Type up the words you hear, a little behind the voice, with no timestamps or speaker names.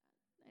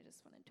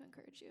just wanted to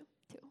encourage you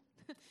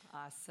too.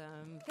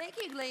 Awesome. Thank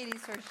you,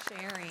 ladies, for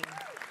sharing.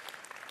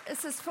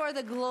 This is for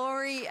the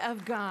glory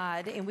of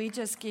God, and we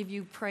just give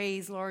you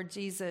praise, Lord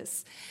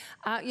Jesus.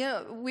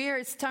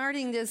 We're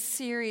starting this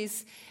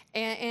series,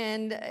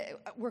 and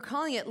we're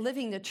calling it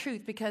Living the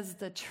Truth, because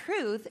the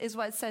truth is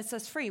what sets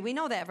us free. We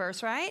know that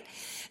verse, right?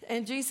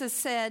 And Jesus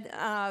said,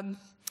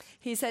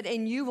 he said,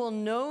 and you will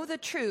know the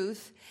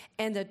truth,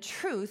 and the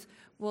truth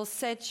will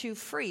set you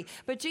free.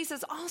 But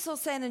Jesus also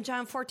said in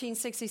John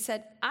 14:6, he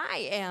said,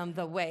 I am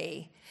the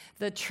way,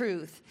 the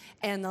truth,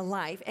 and the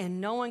life, and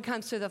no one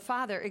comes to the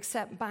Father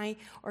except by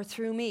or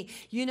through me.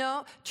 You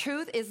know,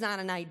 truth is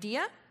not an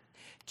idea.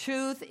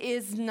 Truth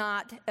is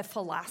not a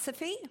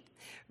philosophy.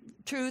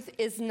 Truth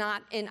is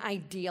not an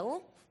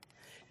ideal.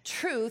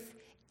 Truth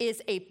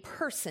is a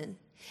person,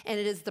 and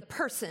it is the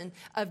person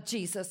of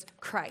Jesus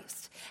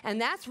Christ. And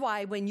that's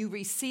why when you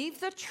receive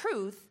the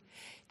truth,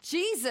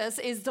 Jesus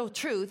is the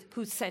truth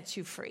who sets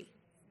you free.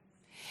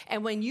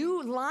 And when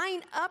you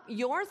line up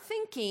your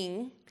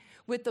thinking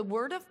with the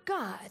Word of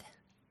God,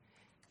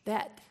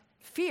 that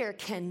fear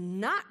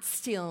cannot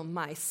steal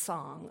my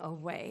song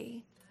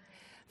away,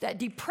 that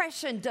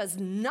depression does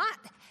not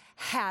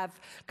have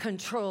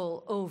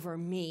control over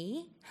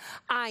me.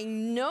 I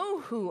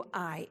know who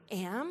I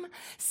am.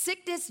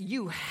 Sickness,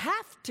 you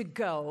have to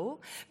go,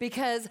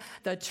 because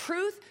the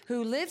truth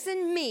who lives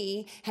in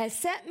me has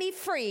set me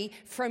free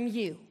from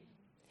you.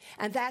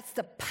 And that's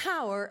the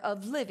power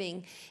of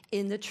living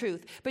in the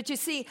truth. But you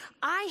see,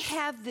 I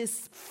have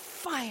this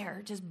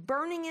fire just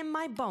burning in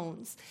my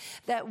bones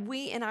that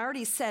and I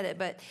already said it,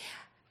 but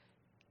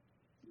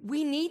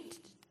we need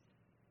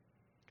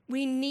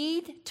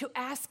to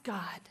ask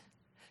God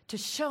to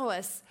show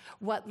us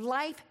what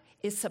life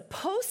is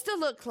supposed to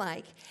look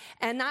like,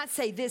 and not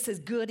say this is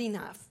good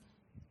enough.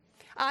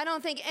 I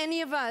don't think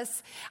any of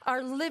us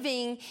are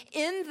living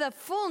in the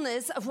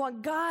fullness of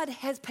what God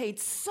has paid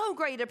so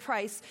great a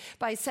price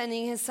by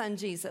sending his son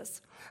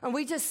Jesus. And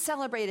we just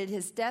celebrated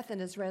his death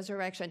and his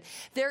resurrection.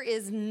 There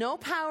is no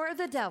power of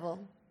the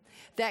devil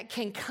that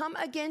can come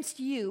against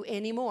you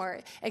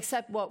anymore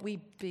except what we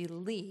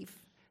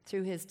believe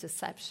through his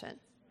deception.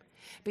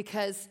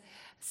 Because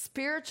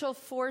spiritual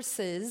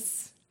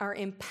forces are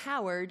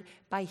empowered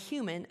by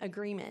human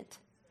agreement.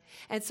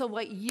 And so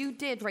what you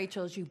did,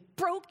 Rachel, is you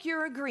broke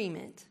your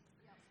agreement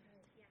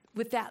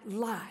with that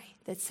lie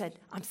that said,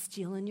 I'm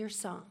stealing your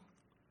song.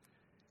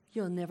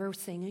 You'll never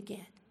sing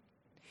again.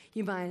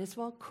 You might as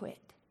well quit.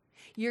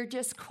 You're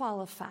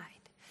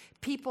disqualified.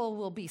 People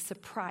will be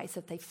surprised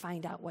if they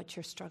find out what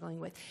you're struggling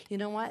with. You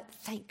know what?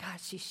 Thank God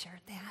she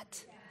shared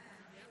that.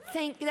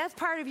 That's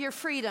part of your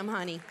freedom,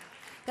 honey.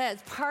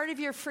 That's part of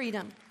your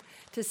freedom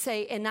to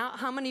say, and now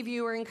how many of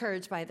you are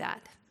encouraged by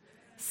that?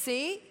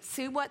 See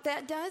what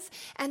that does?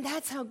 And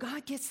that's how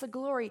God gets the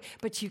glory,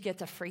 but you get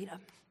the freedom.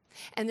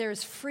 And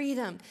there's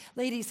freedom.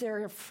 Ladies,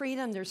 there's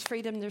freedom, there's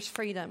freedom, there's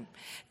freedom.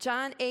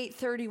 John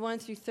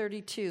 8:31 through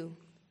 32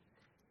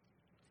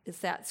 is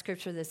that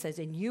scripture that says,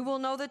 and you will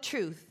know the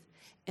truth,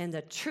 and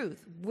the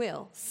truth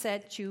will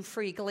set you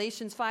free.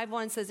 Galatians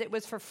 5:1 says it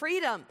was for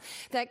freedom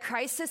that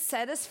Christ has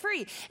set us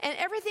free. And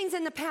everything's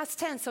in the past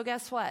tense, so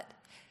guess what?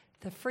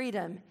 The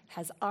freedom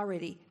has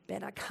already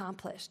been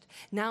accomplished.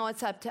 Now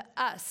it's up to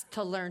us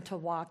to learn to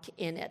walk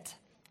in it.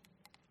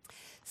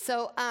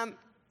 So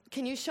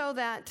can you show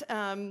that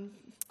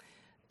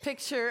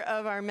picture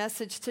of our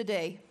message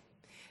today?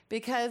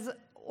 Because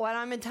what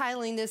I'm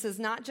entitling this is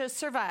not just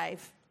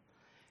survive,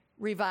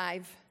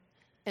 revive,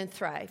 and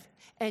thrive.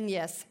 And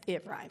yes,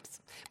 it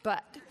rhymes.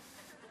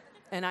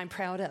 And I'm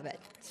proud of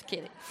it. Just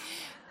kidding.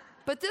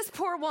 But this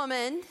poor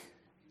woman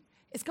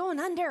is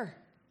going under.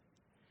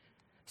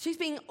 She's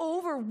being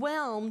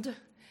overwhelmed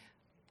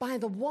by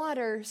the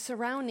water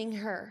surrounding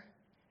her.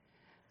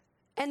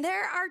 And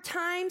there are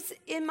times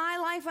in my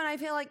life when I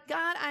feel like,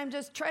 God, I'm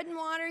just treading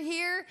water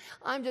here.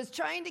 I'm just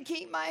trying to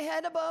keep my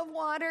head above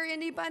water.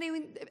 Anybody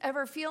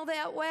ever feel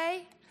that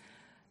way?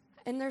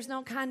 And there's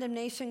no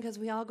condemnation, because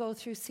we all go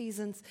through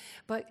seasons.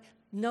 But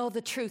know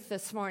the truth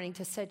this morning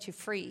to set you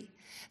free.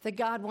 That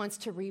God wants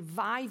to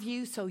revive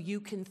you so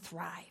you can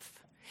thrive.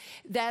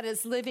 That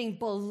is living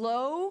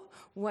below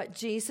what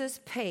Jesus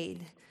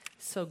paid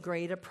so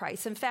great a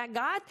price. In fact,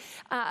 God,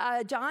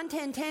 John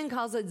 10:10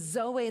 calls it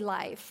Zoe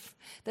life.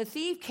 The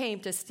thief came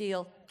to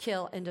steal,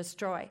 kill, and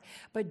destroy.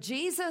 But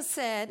Jesus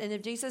said, and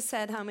if Jesus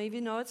said, how many of you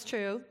know it's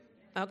true?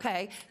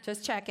 Okay,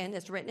 just checking.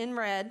 It's written in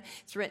red.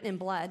 It's written in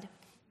blood.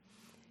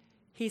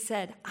 He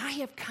said, I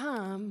have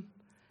come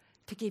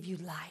to give you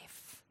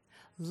life.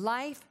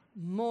 Life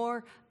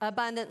more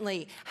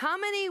abundantly. How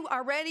many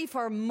are ready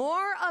for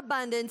more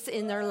abundance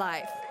in their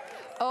life?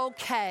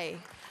 Okay,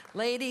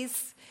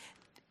 ladies,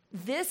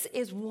 this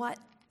is what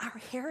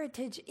our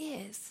heritage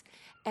is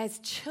as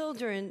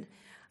children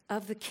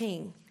of the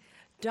King,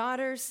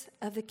 daughters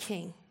of the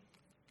King.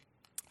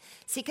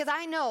 See, because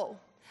I know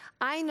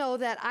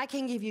that I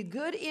can give you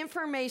good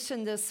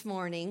information this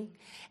morning,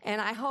 and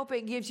I hope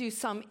it gives you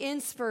some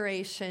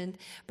inspiration,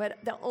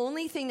 but the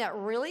only thing that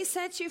really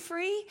sets you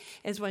free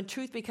is when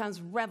truth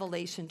becomes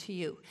revelation to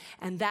you.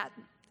 And that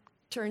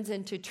turns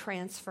into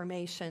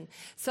transformation.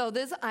 So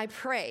this, I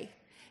pray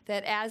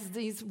that as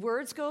these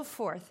words go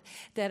forth,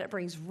 that it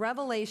brings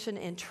revelation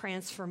and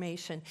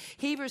transformation.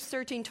 Hebrews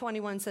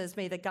 13:21 says,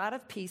 may the God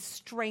of peace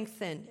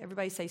strengthen,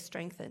 everybody say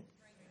strengthen,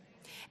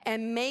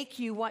 and make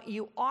you what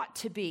you ought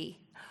to be.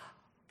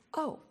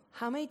 Oh,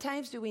 how many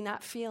times do we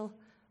not feel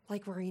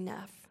like we're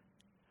enough?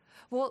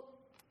 Well,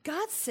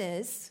 God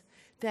says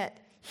that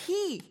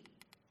he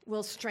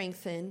will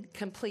strengthen,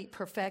 complete,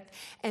 perfect,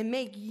 and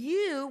make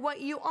you what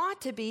you ought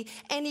to be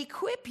and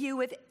equip you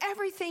with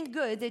everything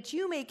good that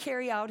you may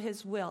carry out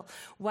his will,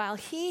 while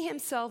he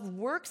himself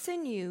works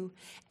in you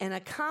and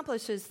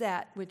accomplishes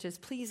that which is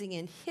pleasing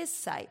in his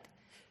sight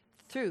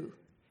through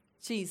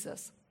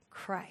Jesus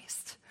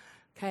Christ.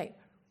 Okay,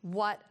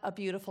 what a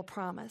beautiful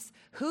promise.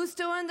 Who's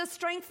doing the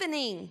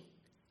strengthening?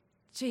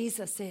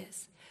 Jesus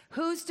is.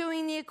 Who's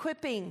doing the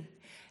equipping?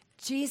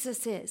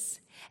 Jesus is.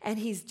 And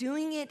he's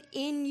doing it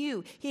in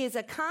you. He is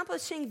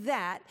accomplishing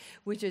that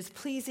which is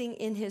pleasing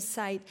in his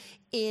sight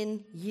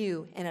in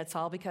you. And it's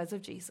all because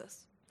of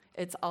Jesus.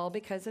 It's all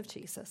because of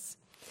Jesus.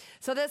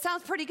 So that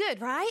sounds pretty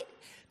good, right?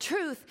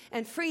 Truth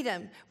and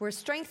freedom. We're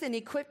strengthened,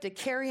 equipped to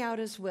carry out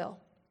his will.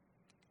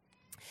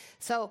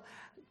 So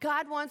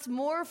God wants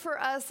more for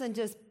us than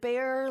just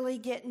barely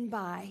getting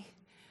by,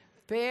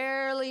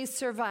 barely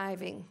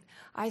surviving.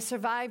 I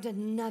survived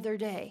another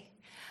day.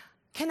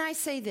 Can I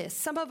say this?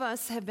 Some of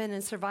us have been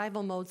in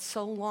survival mode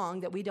so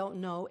long that we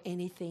don't know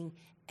anything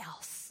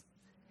else.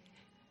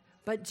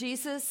 But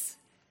Jesus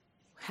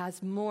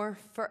has more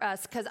for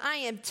us, because I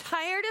am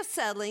tired of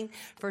settling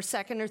for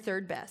second or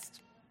third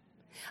best.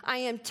 I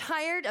am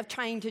tired of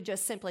trying to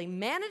just simply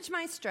manage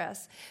my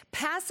stress,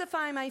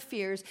 pacify my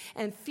fears,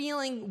 and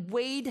feeling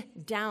weighed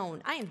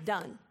down. I am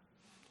done.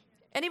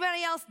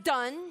 Anybody else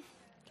done?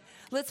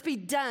 Let's be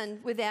done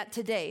with that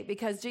today,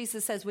 because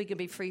Jesus says we can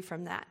be free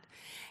from that.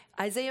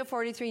 Isaiah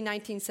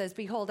 43:19 says,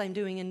 behold, I'm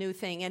doing a new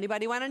thing.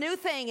 Anybody want a new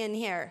thing in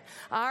here?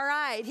 All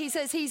right. He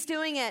says he's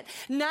doing it.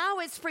 Now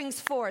it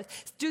springs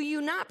forth. Do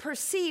you not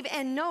perceive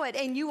and know it,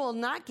 and you will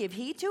not give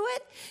heed to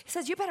it? He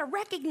says, you better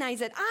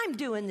recognize it. I'm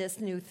doing this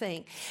new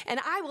thing.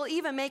 And I will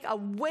even make a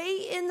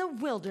way in the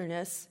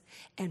wilderness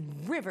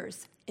and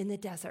rivers in the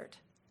desert.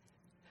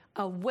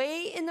 A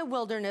way in the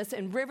wilderness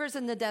and rivers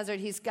in the desert.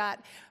 He's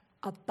got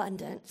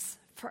abundance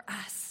for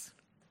us.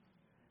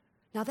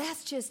 Now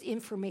that's just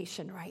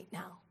information right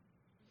now.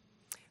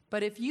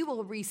 But if you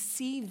will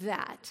receive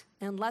that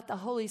and let the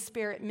Holy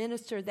Spirit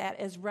minister that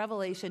as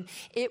revelation,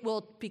 it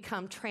will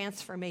become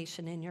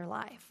transformation in your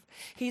life.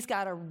 He's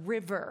got a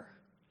river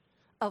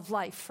of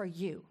life for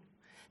you,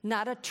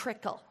 not a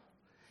trickle,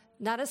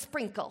 not a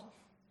sprinkle,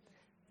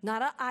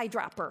 not an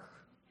eyedropper.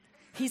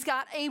 He's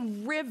got a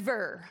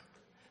river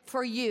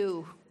for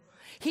you.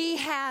 He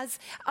has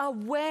a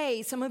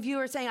way. Some of you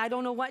are saying, I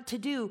don't know what to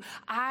do.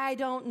 I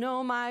don't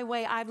know my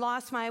way. I've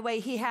lost my way.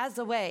 He has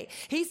a way.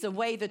 He's the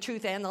way, the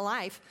truth, and the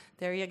life.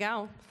 There you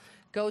go.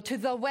 Go to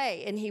the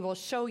way, and he will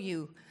show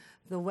you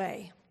the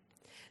way.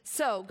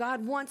 So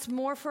God wants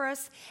more for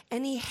us,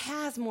 and he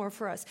has more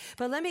for us.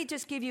 But let me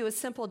just give you a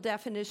simple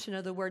definition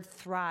of the word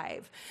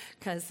thrive,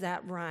 because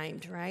that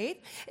rhymed,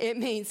 right? It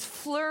means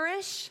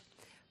flourish,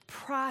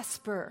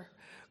 prosper,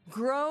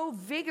 grow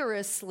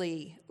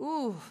vigorously.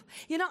 Ooh,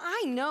 you know,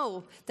 I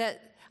know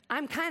that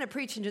I'm kind of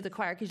preaching to the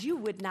choir, because you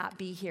would not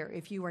be here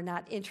if you were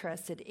not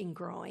interested in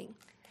growing.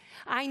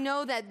 I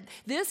know that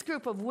this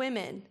group of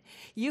women,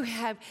 you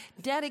have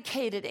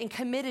dedicated and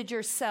committed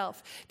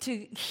yourself to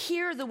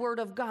hear the word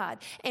of God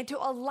and to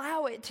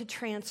allow it to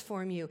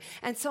transform you.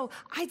 And so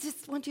I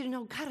just want you to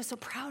know, God is so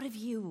proud of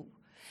you.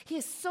 He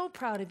is so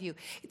proud of you.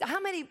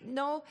 How many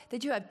know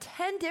that you have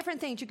 10 different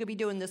things you could be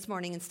doing this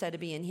morning instead of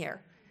being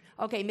here?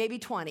 Okay, maybe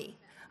 20.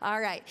 All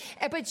right.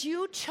 But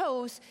you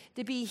chose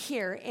to be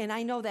here, and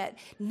I know that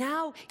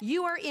now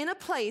you are in a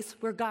place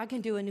where God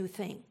can do a new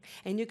thing,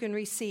 and you can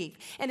receive.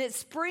 And it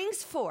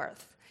springs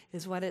forth,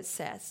 is what it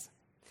says.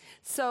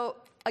 So,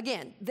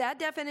 again, that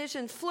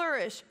definition,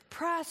 flourish,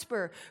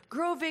 prosper,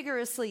 grow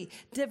vigorously,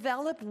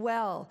 develop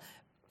well,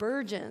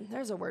 burgeon,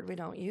 there's a word we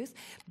don't use,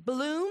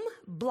 bloom,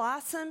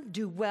 blossom,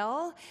 do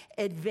well,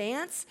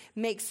 advance,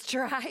 make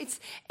strides,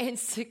 and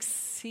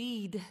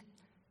succeed.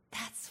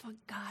 That's what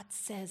God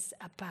says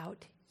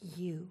about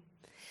you.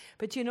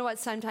 But you know what?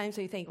 Sometimes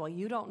we think, well,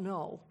 you don't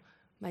know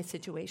my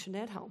situation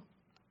at home.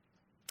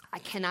 I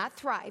cannot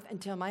thrive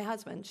until my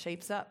husband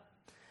shapes up,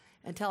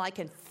 until I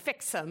can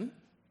fix him.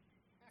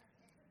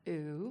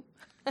 Ooh.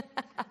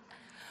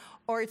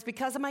 Or it's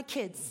because of my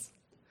kids.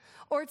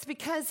 Or it's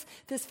because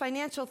this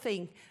financial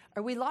thing,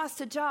 or we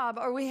lost a job,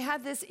 or we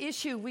have this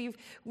issue.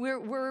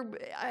 We're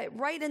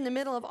right in the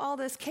middle of all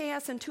this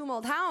chaos and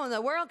tumult. How in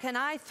the world can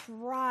I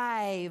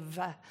thrive?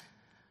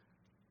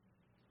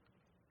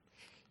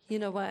 You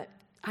know what?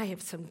 I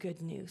have some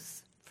good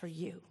news for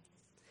you.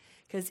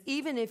 Because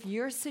even if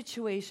your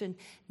situation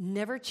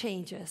never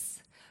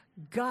changes,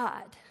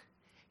 God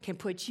can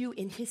put you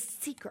in his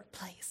secret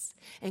place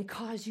and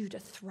cause you to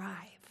thrive.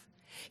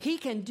 He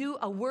can do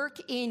a work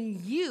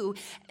in you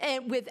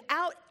and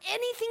without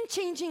anything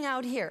changing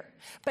out here.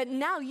 But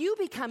now you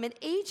become an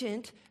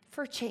agent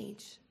for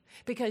change.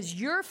 Because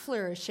you're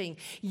flourishing,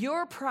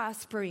 you're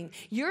prospering,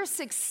 you're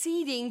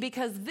succeeding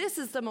because this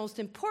is the most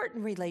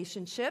important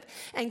relationship,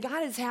 and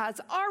God has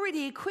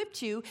already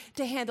equipped you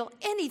to handle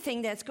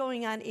anything that's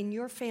going on in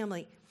your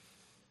family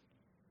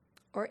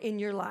or in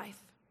your life.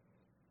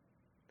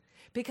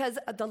 Because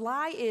the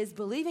lie is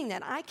believing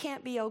that I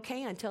can't be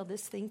okay until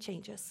this thing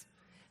changes.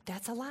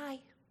 That's a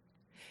lie.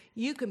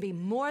 You can be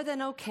more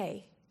than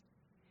okay.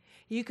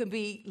 You can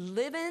be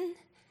living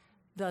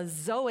the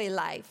Zoe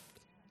life.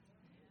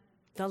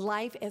 The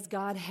life as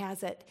God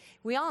has it.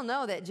 We all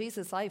know that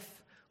Jesus'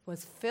 life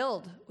was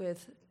filled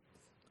with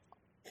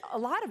a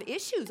lot of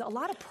issues, a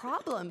lot of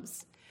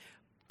problems.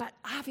 But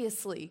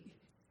obviously,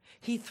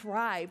 he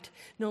thrived.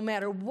 No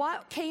matter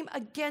what came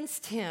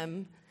against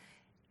him,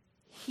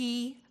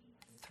 he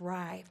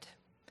thrived,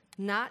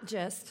 not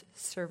just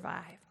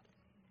survived.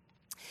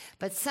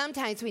 But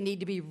sometimes we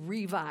need to be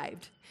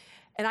revived.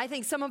 And I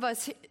think some of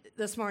us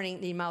this morning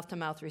need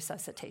mouth-to-mouth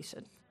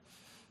resuscitation.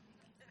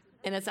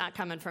 And it's not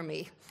coming from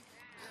me.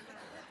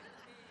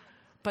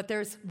 But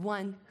there's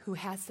one who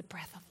has the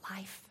breath of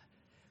life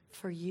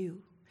for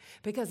you.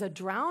 Because a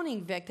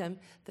drowning victim,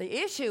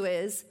 the issue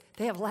is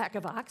they have lack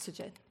of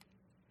oxygen.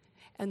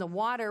 And the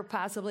water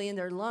possibly in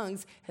their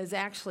lungs has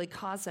actually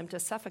caused them to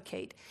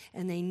suffocate.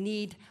 And they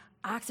need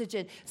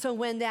oxygen. So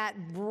when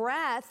that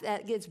breath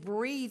that gets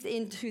breathed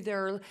into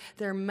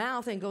their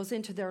mouth and goes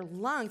into their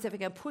lungs, if it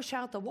can push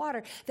out the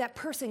water, that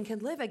person can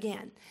live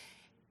again.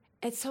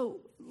 And so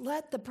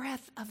let the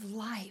breath of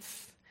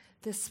life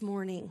this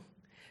morning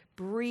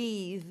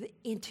breathe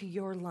into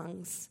your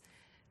lungs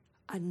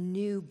a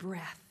new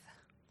breath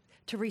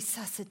to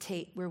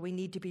resuscitate where we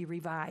need to be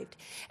revived.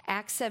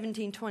 Acts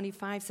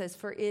 17:25 says,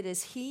 "For it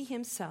is he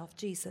himself,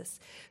 Jesus,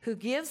 who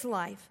gives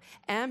life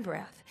and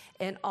breath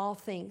and all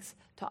things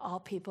to all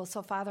people."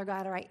 So Father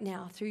God, right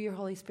now, through your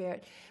Holy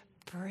Spirit,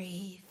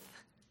 breathe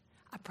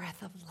a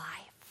breath of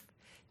life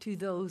to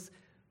those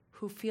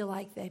who feel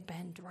like they've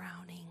been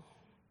drowning.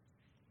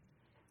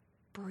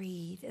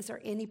 Breathe. Is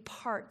there any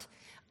part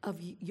of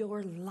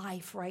your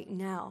life right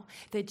now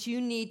that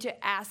you need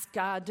to ask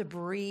God to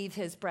breathe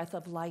his breath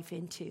of life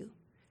into?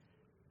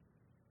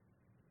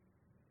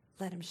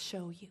 Let him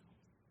show you.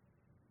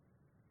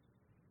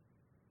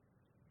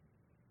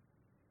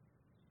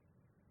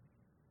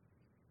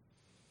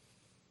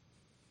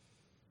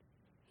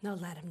 No,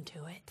 let him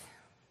do it.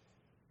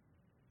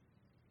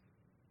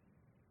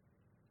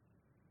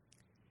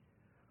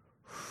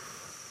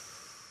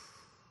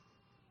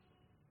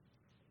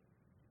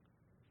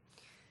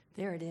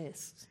 There it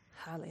is.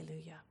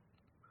 Hallelujah.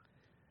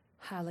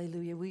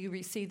 Hallelujah. We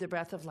receive the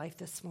breath of life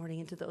this morning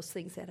into those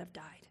things that have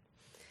died.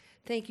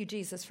 Thank you,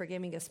 Jesus, for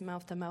giving us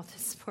mouth to mouth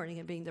this morning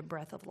and being the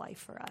breath of life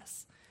for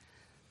us.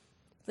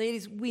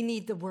 Ladies, we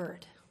need the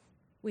word.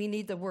 We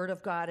need the word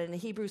of God. And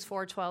Hebrews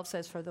 4:12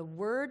 says, "For the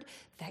word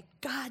that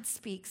God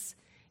speaks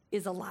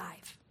is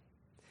alive."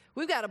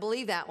 We've got to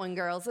believe that one,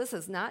 girls.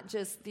 These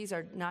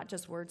are not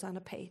just words on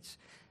a page.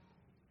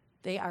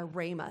 They are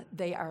rhema.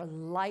 They are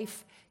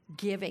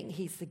life-giving.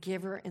 He's the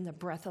giver and the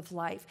breath of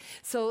life.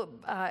 So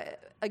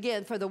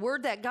again, for the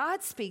word that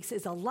God speaks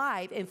is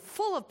alive and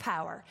full of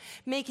power,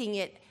 making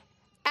it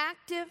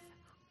active,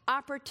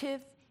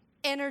 operative,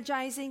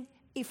 energizing,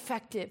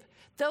 effective.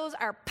 Those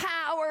are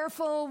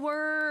powerful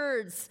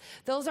words.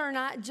 Those are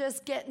not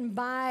just getting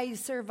by,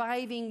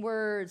 surviving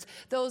words.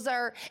 Those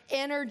are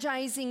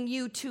energizing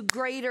you to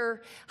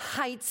greater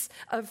heights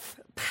of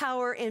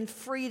power and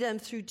freedom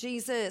through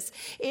Jesus.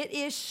 It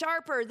is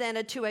sharper than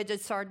a two-edged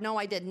sword. No,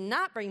 I did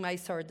not bring my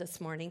sword this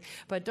morning,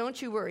 but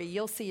don't you worry,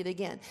 you'll see it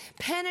again.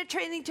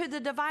 Penetrating to the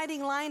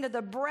dividing line of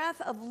the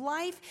breath of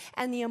life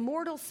and the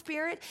immortal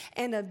spirit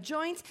and of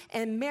joints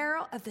and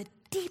marrow of the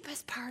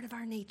deepest part of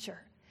our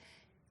nature.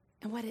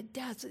 And what it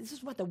does, this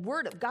is what the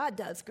Word of God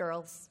does,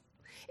 girls.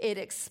 It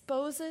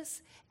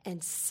exposes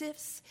and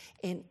sifts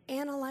and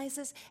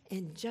analyzes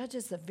and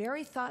judges the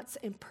very thoughts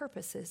and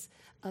purposes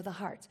of the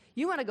hearts.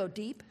 You want to go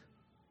deep?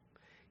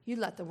 You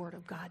let the Word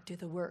of God do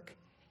the work.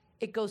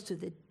 It goes to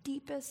the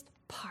deepest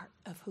part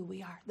of who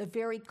we are, the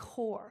very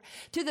core,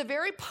 to the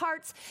very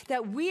parts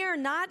that we are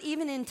not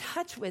even in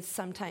touch with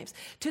sometimes,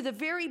 to the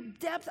very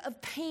depth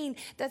of pain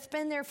that's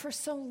been there for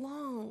so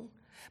long.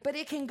 But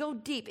it can go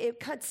deep. It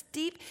cuts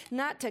deep,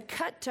 not to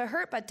cut, to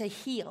hurt, but to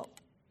heal.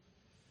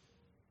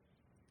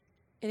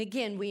 And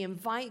again, we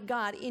invite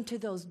God into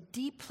those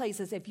deep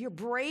places. If you're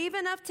brave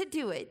enough to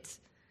do it,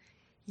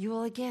 you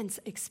will again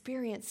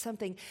experience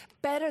something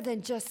better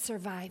than just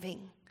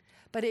surviving.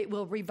 But it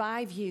will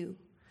revive you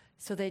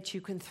so that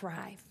you can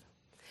thrive.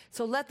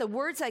 So let the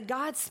words that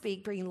God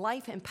speaks bring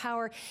life and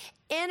power,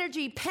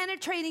 energy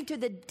penetrating to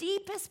the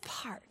deepest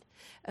part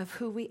of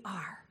who we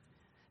are.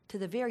 To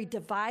the very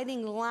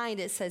dividing line,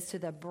 it says, to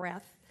the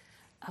breath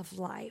of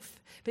life.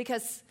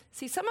 Because,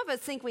 see, some of us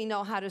think we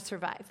know how to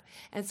survive.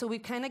 And so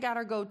we've kind of got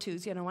our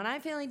go-tos. You know, when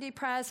I'm feeling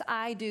depressed,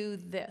 I do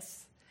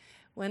this.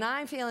 When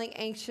I'm feeling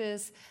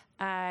anxious,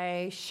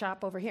 I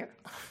shop over here.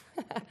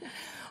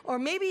 Or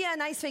maybe a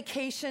nice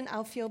vacation,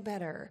 I'll feel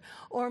better.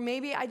 Or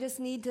maybe I just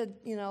need to,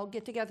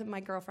 get together with my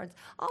girlfriends.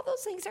 All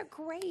those things are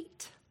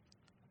great.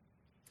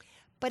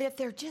 But if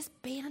they're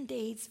just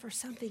Band-Aids for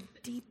something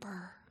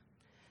deeper,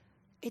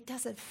 it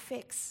doesn't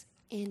fix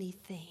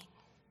anything.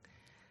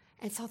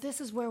 And so this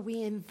is where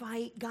we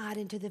invite God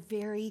into the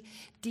very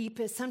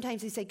deepest.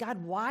 Sometimes we say,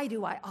 God, why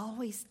do I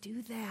always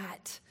do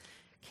that?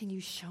 Can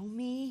you show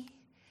me?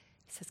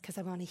 He says, because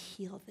I want to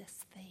heal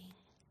this thing.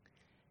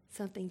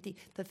 Something deep.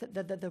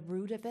 The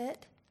root of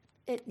it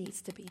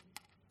needs to be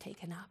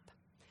taken up.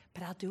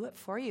 But I'll do it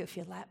for you if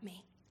you let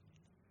me.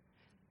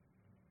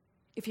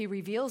 If he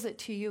reveals it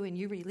to you and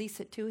you release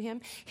it to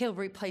him, he'll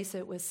replace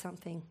it with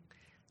something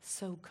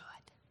so good.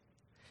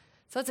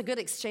 So it's a good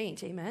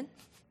exchange, amen?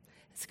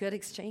 It's a good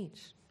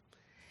exchange.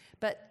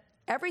 But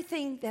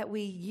everything that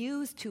we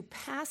use to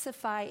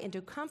pacify and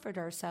to comfort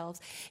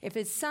ourselves, if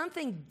it's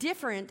something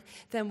different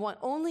than what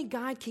only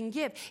God can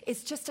give,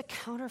 it's just a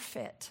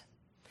counterfeit.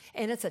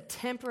 And it's a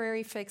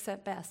temporary fix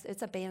at best.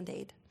 It's a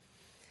Band-Aid.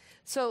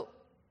 So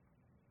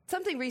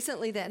something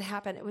recently that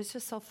happened, it was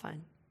just so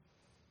fun.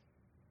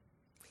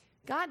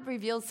 God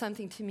revealed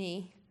something to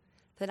me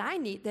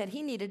that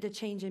he needed to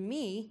change in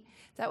me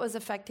that was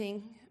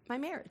affecting my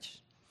marriage.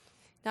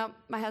 Now,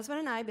 my husband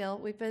and I, Bill,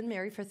 we've been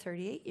married for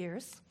 38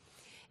 years,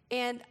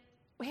 and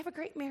we have a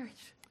great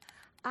marriage.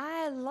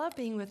 I love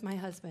being with my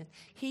husband.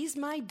 He's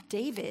my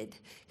David.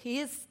 He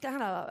is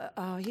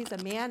he's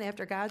a man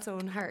after God's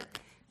own heart.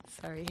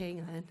 Sorry,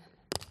 hang on.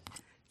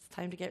 It's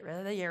time to get rid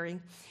of the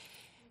earring.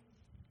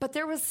 But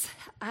there was,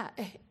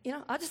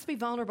 I'll just be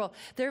vulnerable.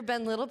 There have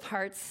been little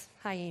parts.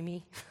 Hi,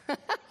 Amy.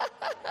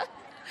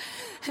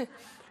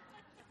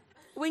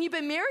 When you've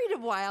been married a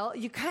while,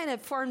 you kind of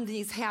form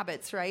these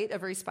habits, right,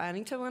 of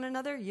responding to one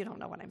another. You don't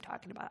know what I'm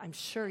talking about. I'm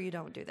sure you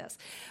don't do this.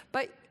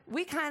 But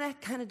we kind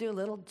of do a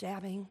little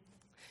jabbing,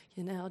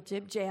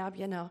 jib jab,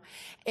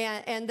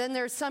 And then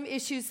there's some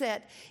issues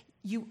that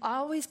you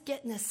always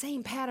get in the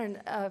same pattern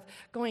of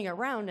going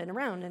around and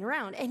around and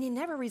around, and you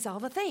never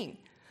resolve a thing.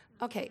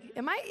 Okay,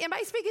 am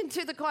I speaking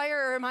to the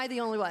choir, or am I the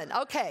only one?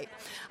 Okay,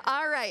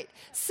 all right.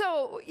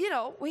 So,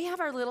 we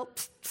have our little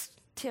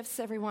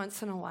tiffs every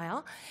once in a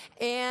while,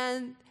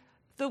 and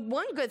the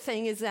one good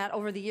thing is that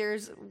over the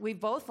years, we've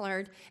both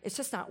learned it's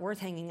just not worth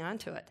hanging on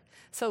to it.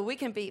 So we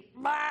can be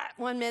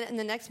 1 minute and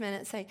the next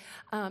minute say,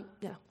 what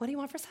do you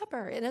want for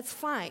supper? And it's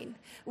fine.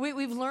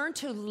 We've learned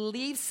to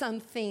leave some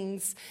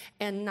things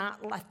and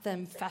not let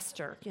them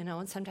fester,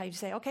 and sometimes you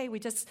say, okay, we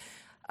just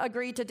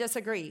agree to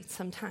disagree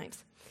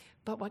sometimes.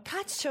 But what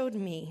God showed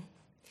me,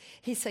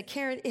 he said,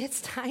 Karen,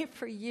 it's time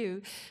for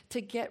you to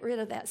get rid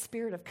of that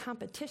spirit of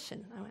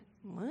competition. I went,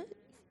 what?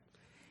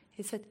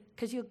 He said,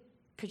 because you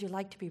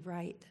like to be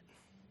right.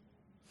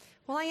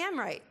 Well, I am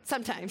right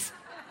sometimes.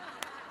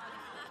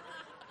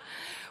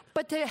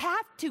 But to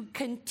have to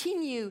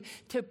continue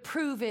to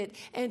prove it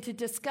and to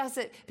discuss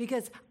it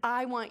because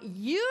I want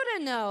you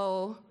to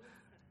know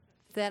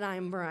that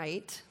I'm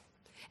right.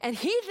 And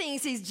he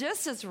thinks he's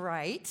just as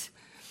right.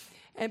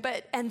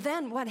 And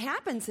then what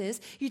happens is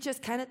you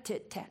just kind of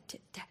tit-tat,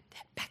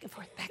 back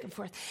and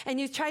forth. And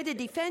you try to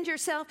defend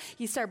yourself.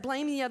 You start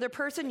blaming the other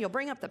person. You'll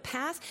bring up the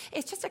past.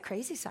 It's just a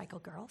crazy cycle,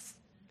 girls.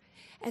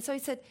 And so he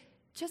said,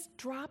 just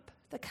drop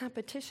the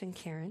competition,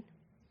 Karen.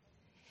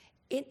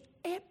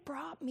 It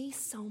brought me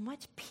so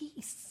much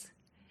peace.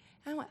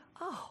 And I went,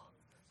 oh,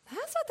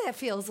 that's what that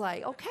feels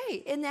like. Okay,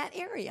 in that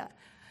area.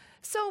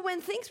 So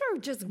when things were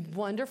just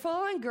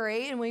wonderful and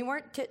great, and we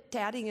weren't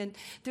tit-tatting and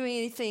doing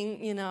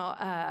anything,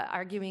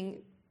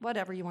 arguing,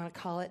 whatever you want to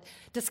call it,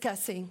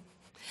 discussing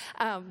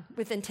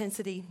with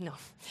intensity, no.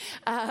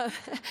 I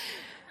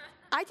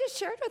just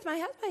shared with my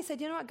husband. I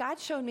said, you know what? God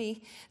showed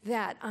me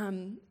that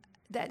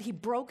he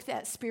broke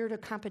that spirit of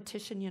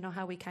competition. You know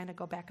how we kind of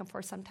go back and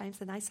forth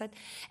sometimes. And I said,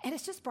 and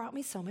it's just brought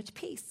me so much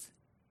peace.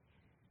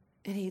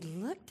 And he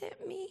looked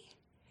at me,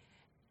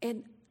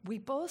 and we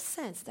both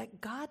sensed that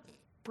God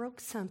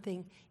broke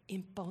something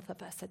in both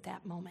of us at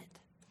that moment.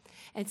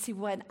 And see,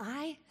 when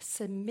I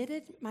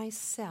submitted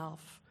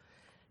myself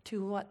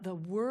to what the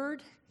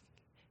word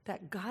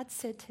that God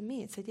said to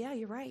me, it said, yeah,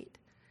 you're right.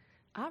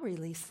 I'll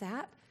release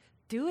that.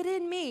 Do it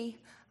in me.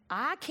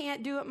 I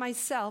can't do it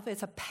myself.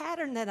 It's a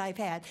pattern that I've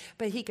had,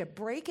 but he could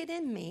break it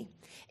in me.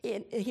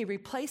 He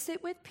replaced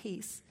it with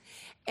peace.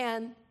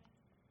 And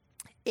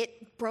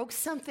it broke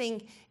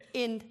something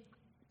in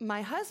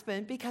my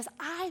husband because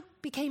I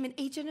became an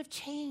agent of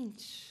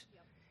change.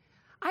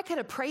 I could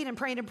have prayed and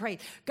prayed and prayed.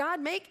 God,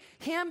 make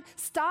him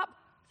stop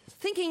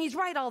thinking he's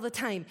right all the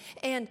time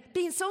and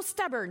being so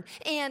stubborn.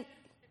 And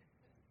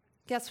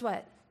guess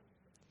what?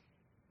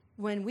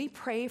 When we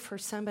pray for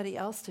somebody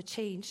else to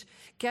change,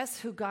 guess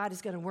who God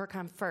is going to work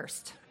on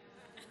first?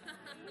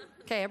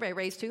 Okay, everybody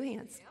raise 2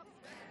 hands.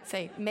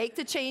 Say, make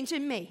the change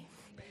in me.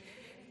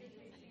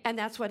 And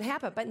that's what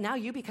happened. But now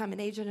you become an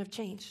agent of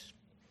change.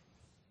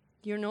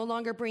 You're no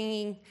longer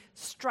bringing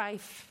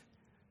strife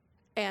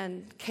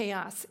and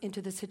chaos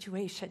into the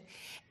situation.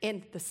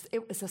 And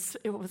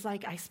it was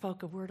like I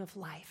spoke a word of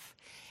life.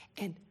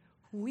 And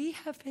we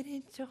have been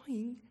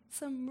enjoying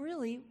some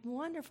really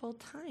wonderful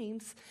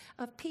times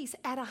of peace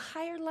at a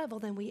higher level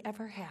than we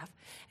ever have.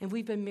 And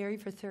we've been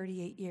married for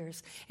 38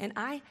 years. And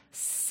I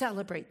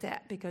celebrate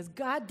that because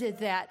God did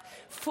that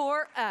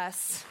for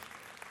us.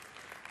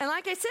 And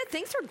like I said,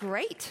 things are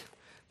great,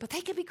 but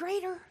they can be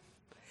greater.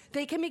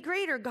 They can be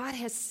greater. God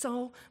has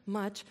so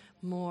much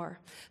more.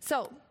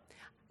 So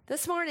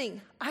this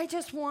morning, I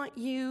just want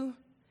you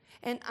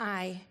and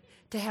I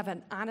to have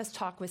an honest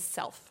talk with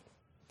self.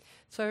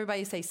 So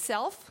everybody say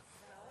self.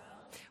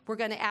 We're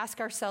going to ask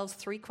ourselves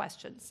 3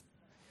 questions.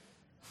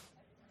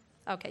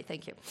 Okay,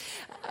 thank you.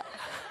 Can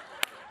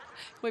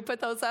we put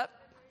those up?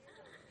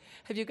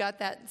 Have you got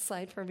that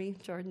slide for me,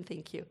 Jordan?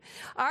 Thank you.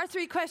 Our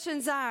 3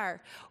 questions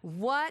are,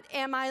 what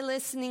am I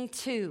listening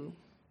to?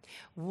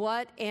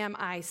 What am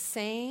I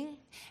saying?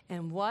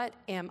 And what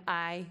am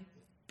I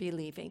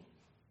believing?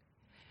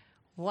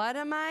 What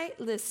am I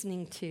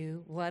listening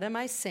to? What am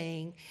I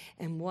saying?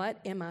 And what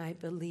am I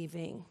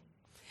believing?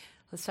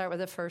 Let's start with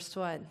the first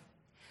one.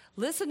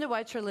 Listen to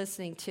what you're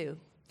listening to.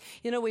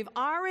 You know, we've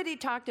already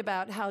talked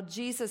about how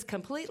Jesus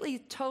completely,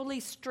 totally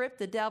stripped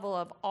the devil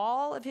of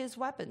all of his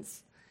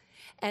weapons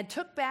and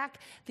took back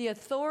the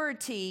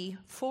authority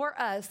for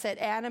us that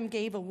Adam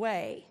gave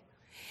away.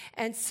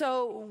 And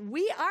so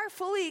we are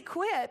fully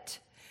equipped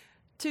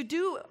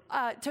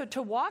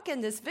to walk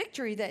in this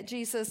victory that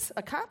Jesus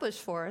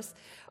accomplished for us.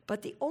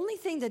 But the only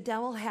thing the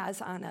devil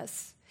has on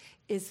us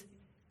is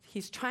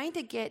he's trying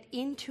to get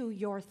into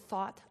your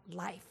thought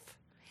life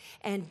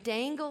and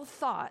dangle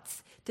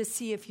thoughts to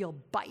see if you'll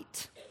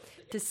bite,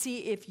 to see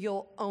if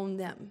you'll own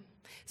them.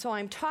 So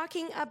I'm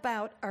talking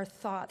about our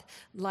thought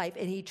life,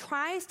 and he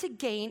tries to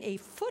gain a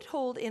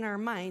foothold in our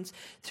minds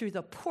through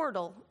the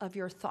portal of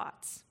your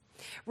thoughts.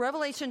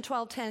 Revelation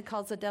 12:10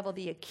 calls the devil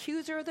the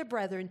accuser of the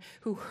brethren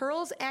who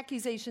hurls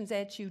accusations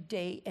at you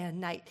day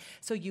and night.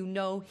 So you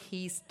know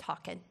he's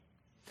talking.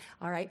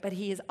 All right, but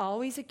he is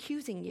always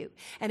accusing you,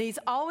 and he's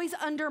always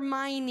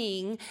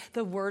undermining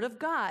the word of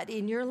God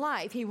in your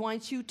life. He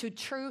wants you to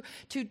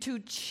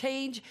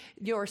change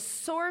your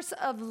source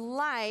of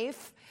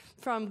life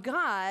from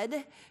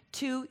God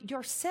to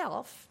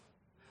yourself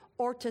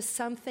or to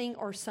something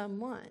or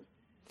someone.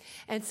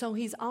 And so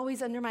he's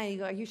always undermining. You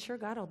go, are you sure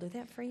God will do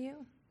that for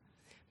you?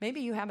 Maybe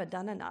you haven't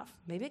done enough.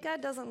 Maybe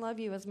God doesn't love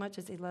you as much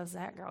as he loves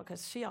that girl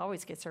because she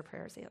always gets her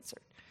prayers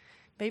answered.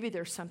 Maybe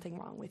there's something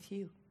wrong with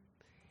you.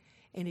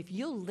 And if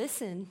you'll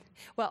listen,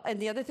 well, and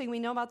the other thing we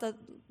know about the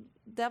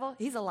devil,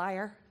 he's a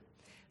liar.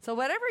 So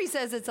whatever he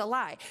says, it's a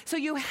lie. So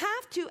you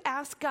have to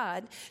ask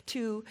God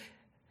to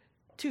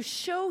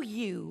show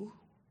you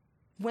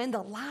when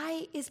the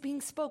lie is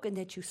being spoken,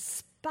 that you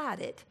spot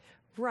it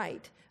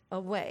right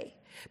away.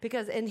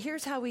 And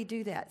here's how we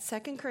do that.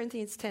 2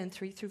 Corinthians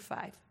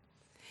 10:3-5.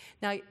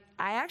 Now,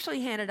 I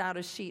actually handed out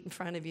a sheet in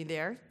front of you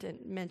there,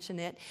 didn't mention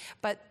it,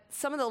 but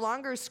some of the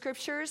longer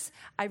scriptures,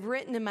 I've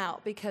written them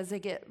out because they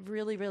get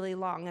really, really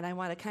long, and I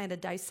want to kind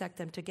of dissect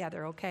them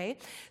together, okay?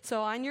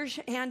 So on your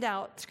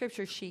handout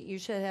scripture sheet, you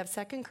should have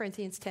 2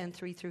 Corinthians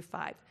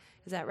 10:3-5.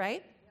 Is that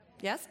right?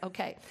 Yes?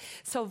 Okay.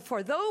 So,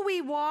 for though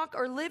we walk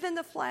or live in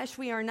the flesh,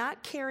 we are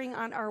not carrying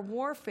on our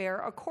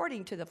warfare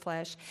according to the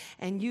flesh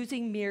and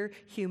using mere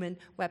human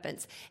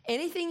weapons.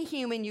 Anything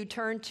human you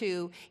turn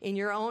to in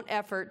your own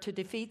effort to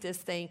defeat this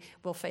thing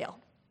will fail.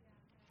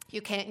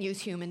 You can't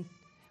use human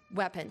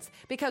weapons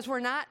because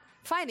we're not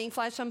fighting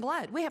flesh and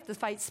blood. We have to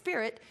fight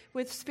spirit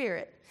with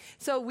spirit.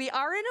 So we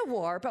are in a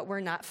war, but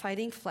we're not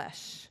fighting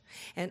flesh.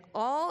 And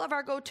all of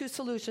our go-to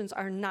solutions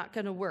are not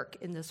going to work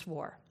in this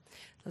war.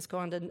 Let's go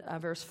on to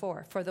verse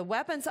 4. For the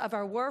weapons of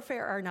our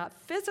warfare are not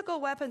physical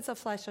weapons of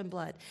flesh and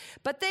blood,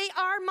 but they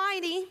are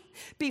mighty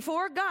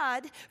before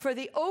God for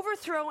the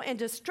overthrow and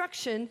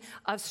destruction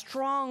of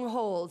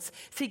strongholds.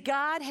 See,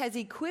 God has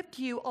equipped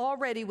you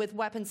already with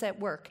weapons at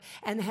work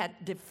and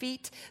had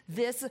defeat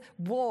this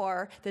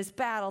war, this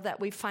battle that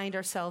we find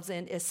ourselves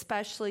in,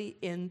 especially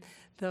in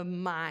the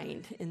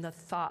mind, in the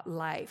thought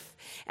life.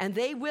 And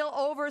they will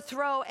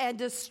overthrow and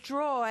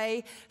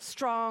destroy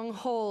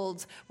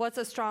strongholds. What's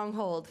a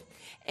stronghold?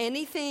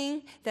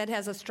 Anything that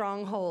has a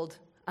stronghold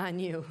on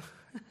you.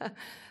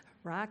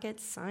 Rocket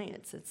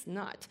science, it's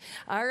not.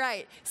 All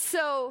right,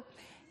 so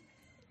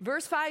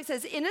verse 5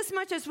 says,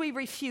 inasmuch as we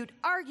refute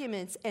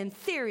arguments and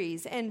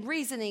theories and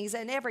reasonings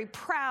and every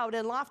proud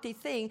and lofty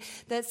thing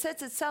that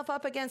sets itself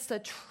up against the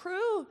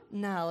true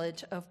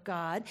knowledge of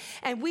God,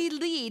 and we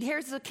lead,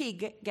 here's the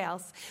key,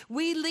 gals,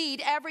 we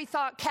lead every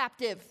thought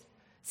captive.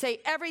 Say,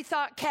 every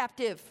thought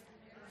captive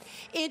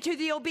into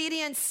the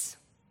obedience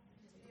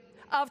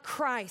of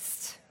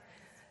Christ.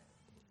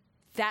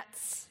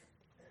 That's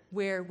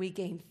where we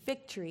gain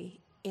victory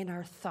in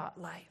our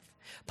thought life.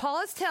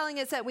 Paul is telling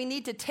us that we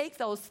need to take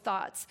those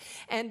thoughts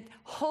and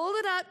hold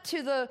it up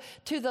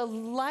to the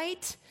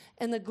light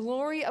and the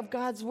glory of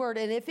God's word.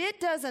 And if it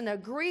doesn't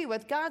agree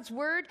with God's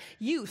word,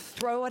 you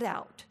throw it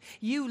out.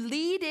 You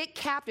lead it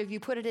captive. You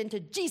put it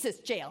into Jesus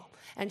jail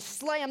and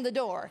slam the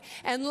door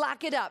and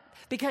lock it up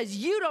because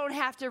you don't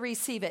have to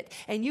receive it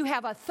and you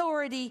have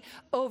authority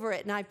over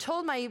it. And I've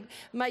told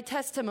my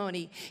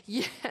testimony.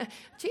 Yeah,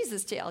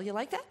 Jesus jail, you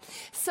like that?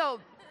 So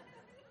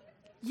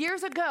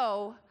years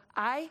ago,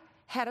 I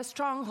had a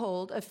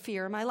stronghold of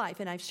fear in my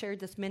life, and I've shared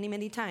this many,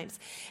 many times.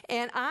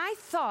 And I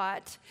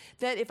thought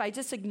that if I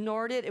just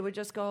ignored it, it would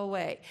just go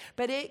away.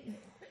 But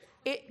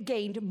it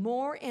gained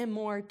more and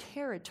more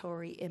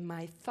territory in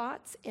my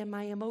thoughts and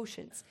my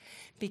emotions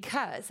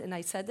because, and I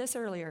said this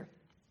earlier,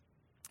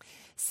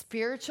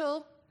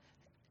 spiritual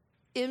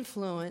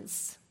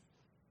influence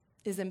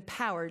is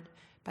empowered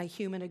by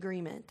human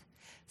agreement.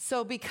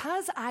 So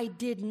because I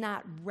did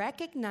not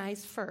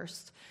recognize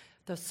first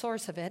the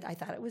source of it, I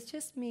thought it was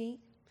just me.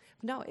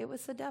 No, it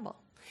was the devil.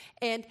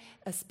 And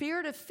a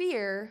spirit of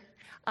fear,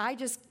 I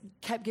just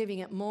kept giving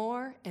it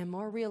more and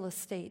more real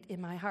estate in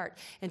my heart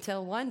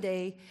until one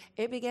day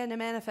it began to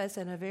manifest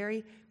in a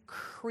very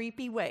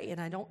creepy way.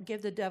 And I don't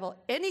give the devil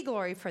any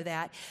glory for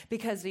that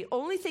because the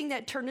only thing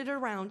that turned it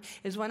around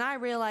is when I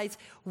realized,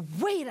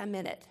 wait a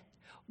minute.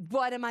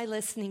 What am I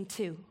listening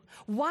to?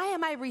 Why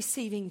am I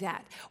receiving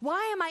that?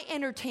 Why am I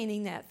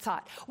entertaining that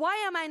thought? Why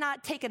am I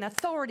not taking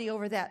authority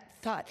over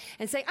that thought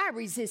and saying, I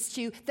resist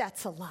you?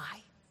 That's a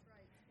lie.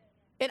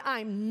 And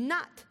I'm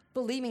not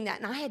believing that.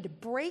 And I had to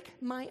break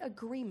my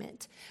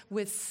agreement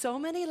with so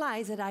many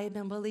lies that I had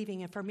been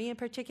believing. And for me in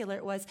particular,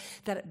 it was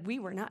that we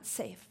were not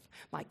safe.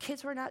 My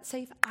kids were not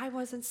safe. I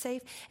wasn't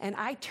safe. And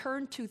I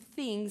turned to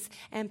things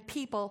and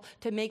people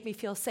to make me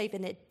feel safe.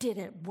 And it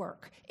didn't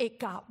work. It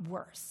got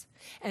worse.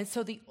 And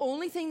so the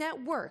only thing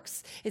that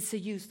works is to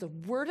use the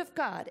Word of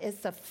God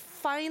as the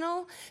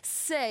final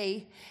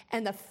say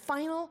and the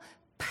final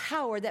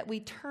power that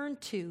we turn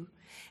to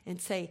and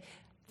say,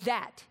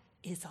 that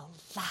is a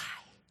lie.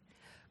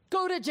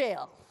 Go to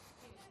jail.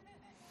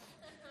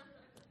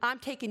 I'm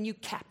taking you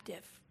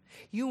captive.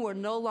 You are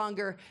no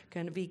longer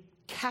going to be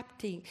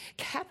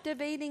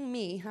captivating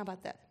me. How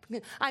about that?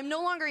 I'm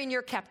no longer in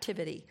your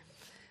captivity.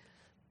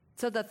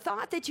 So the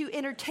thought that you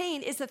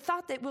entertain is the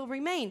thought that will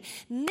remain.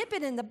 Nip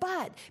it in the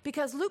bud.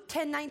 Because Luke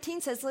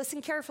 10:19 says,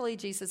 listen carefully,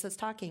 Jesus is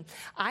talking.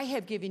 I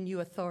have given you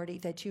authority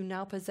that you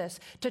now possess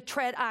to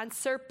tread on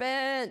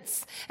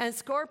serpents and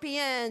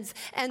scorpions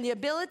and the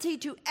ability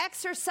to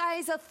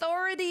exercise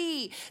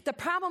authority. The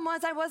problem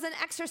was I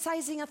wasn't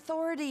exercising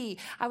authority.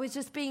 I was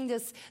just being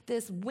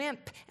this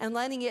wimp and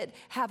letting it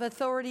have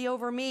authority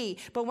over me.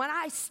 But when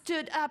I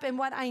stood up and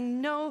what I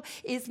know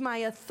is my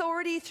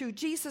authority through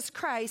Jesus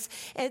Christ,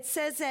 it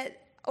says that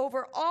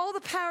over all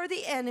the power of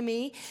the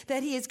enemy,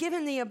 that he has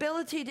given the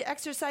ability to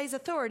exercise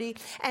authority,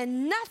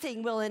 and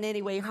nothing will in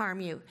any way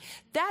harm you.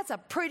 That's a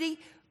pretty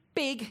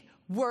big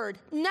word.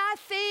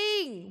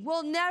 Nothing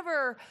will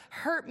never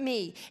hurt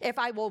me if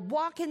I will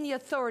walk in the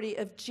authority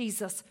of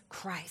Jesus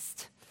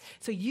Christ.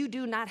 So you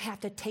do not have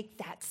to take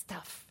that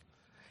stuff.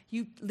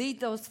 You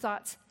lead those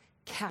thoughts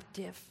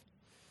captive.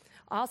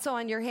 Also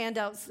on your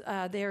handouts,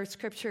 there,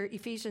 scripture,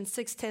 Ephesians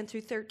 6:10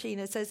 through 13.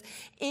 It says,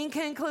 in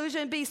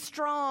conclusion, be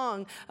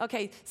strong.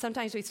 Okay,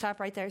 sometimes we stop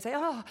right there and say,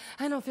 oh,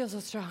 I don't feel so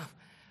strong.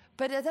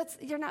 But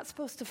you're not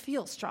supposed to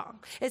feel strong.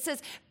 It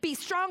says, be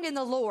strong in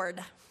the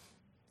Lord.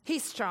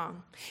 He's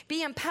strong.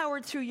 Be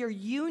empowered through your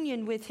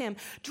union with him.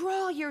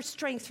 Draw your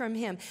strength from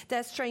him,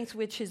 that strength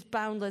which his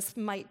boundless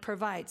might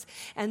provides.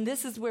 And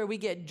this is where we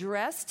get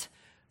dressed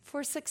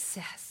for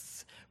success.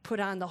 Put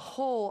on the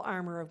whole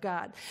armor of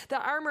God, the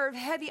armor of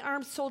heavy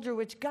armed soldier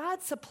which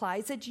God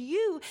supplies, that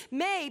you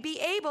may be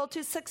able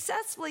to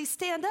successfully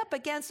stand up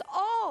against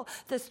all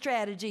the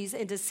strategies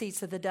and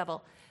deceits of the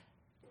devil.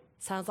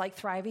 Sounds like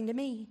thriving to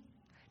me.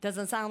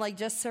 Doesn't sound like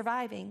just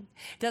surviving.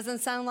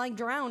 Doesn't sound like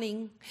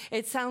drowning.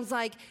 It sounds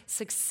like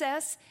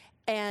success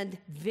and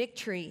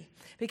victory,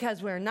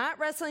 because we're not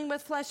wrestling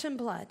with flesh and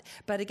blood,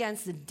 but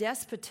against the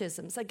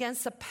despotisms,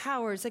 against the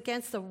powers,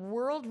 against the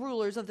world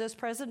rulers of this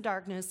present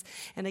darkness,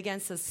 and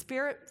against the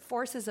spirit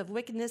forces of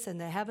wickedness in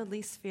the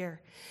heavenly sphere.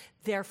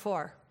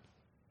 Therefore,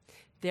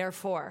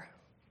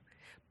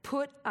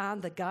 put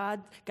on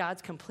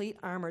God's complete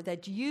armor,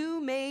 that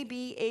you may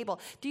be able.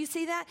 Do you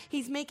see that?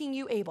 He's making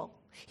you able.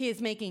 He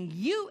is making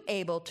you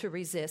able to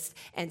resist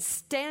and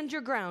stand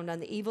your ground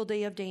on the evil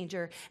day of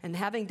danger. And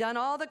having done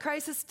all the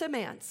crisis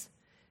demands,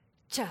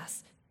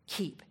 just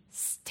keep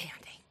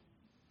standing.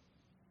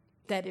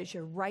 That is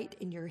your right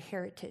and your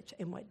heritage,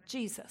 and what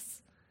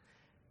Jesus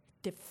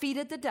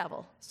defeated the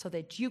devil so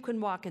that you can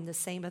walk in the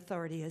same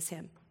authority as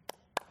him.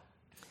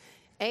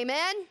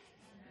 Amen?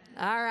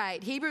 All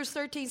right, Hebrews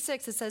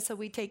 13:6, it says, so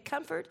we take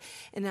comfort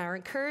and are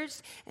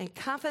encouraged and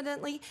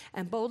confidently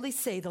and boldly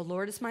say, the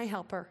Lord is my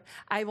helper.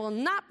 I will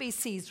not be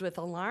seized with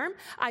alarm.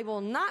 I will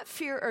not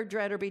fear or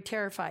dread or be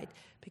terrified,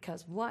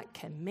 because what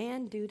can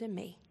man do to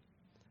me?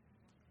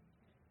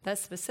 That's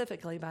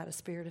specifically about a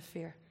spirit of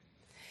fear.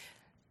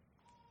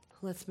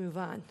 Let's move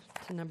on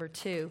to number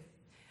 2.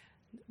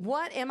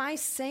 What am I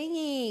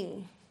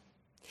saying?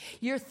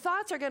 Your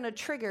thoughts are going to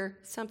trigger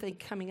something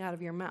coming out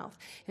of your mouth.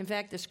 In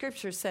fact, the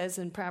scripture says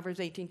in Proverbs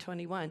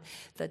 18:21,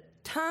 the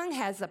tongue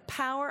has the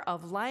power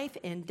of life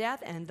and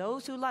death, and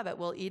those who love it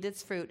will eat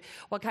its fruit.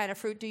 What kind of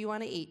fruit do you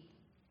want to eat?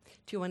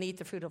 Do you want to eat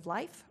the fruit of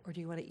life, or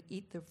do you want to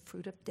eat the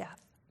fruit of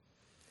death?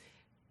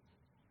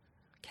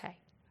 Okay.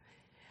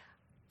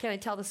 Can I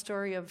tell the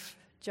story of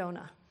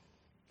Jonah?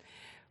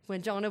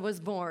 When Jonah was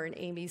born,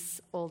 Amy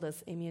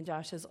and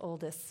Josh's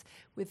oldest,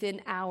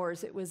 within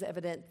hours it was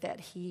evident that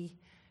he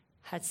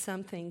had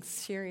something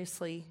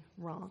seriously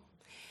wrong.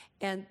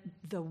 And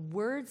the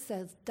words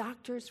that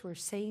doctors were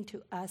saying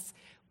to us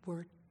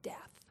were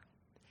death.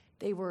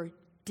 They were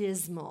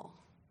dismal.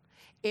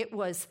 It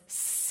was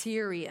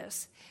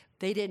serious.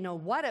 They didn't know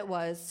what it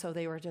was, so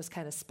they were just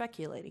kind of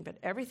speculating. But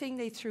everything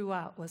they threw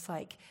out was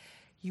like,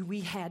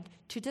 we had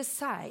to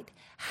decide,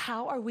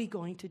 how are we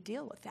going to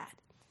deal with that?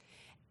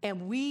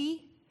 And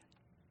we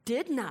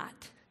did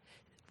not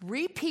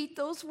repeat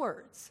those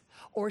words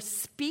or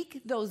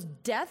speak those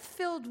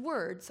death-filled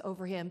words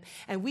over him,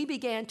 and we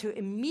began to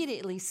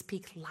immediately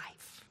speak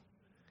life.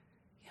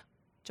 Yeah.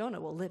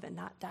 Jonah will live and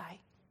not die.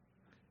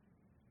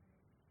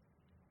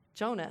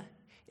 Jonah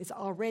is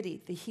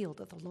already the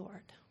healed of the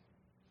Lord.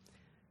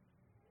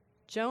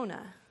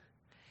 Jonah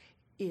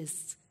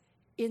is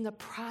in the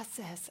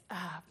process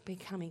of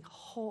becoming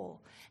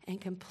whole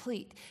and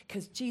complete,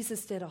 because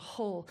Jesus did a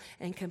whole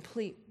and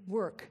complete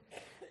work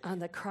on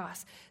the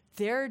cross.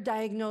 Their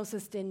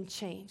diagnosis didn't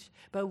change,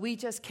 but we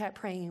just kept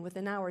praying.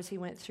 Within hours, he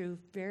went through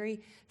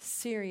very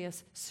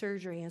serious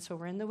surgery, and so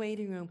we're in the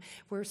waiting room.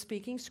 We're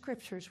speaking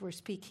scriptures. We're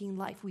speaking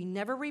life. We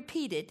never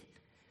repeated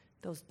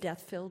those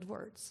death-filled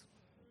words.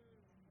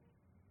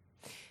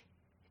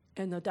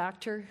 And the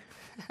doctor,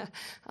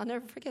 I'll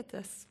never forget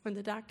this, when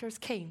the doctors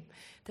came,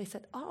 they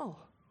said, oh,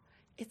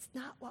 it's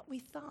not what we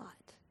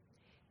thought.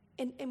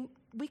 And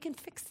we can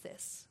fix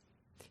this.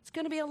 It's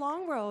going to be a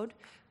long road,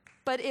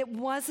 but it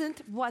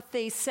wasn't what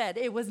they said.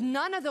 It was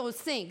none of those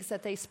things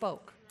that they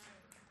spoke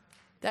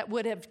that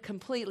would have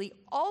completely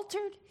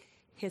altered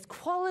his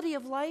quality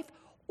of life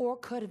or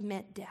could have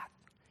meant death.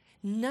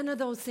 None of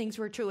those things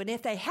were true. And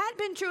if they had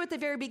been true at the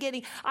very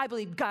beginning, I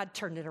believe God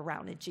turned it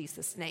around in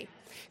Jesus' name,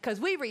 because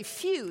we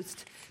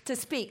refused to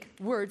speak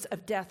words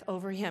of death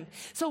over him.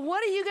 So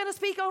what are you going to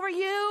speak over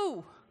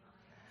you?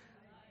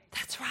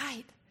 That's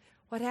right.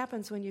 What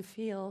happens when you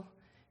feel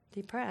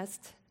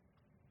depressed?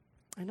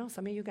 I know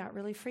some of you got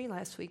really free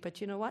last week,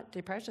 but you know what?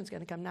 Depression's going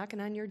to come knocking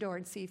on your door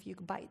and see if you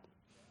can bite.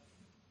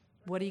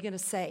 What are you going to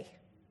say?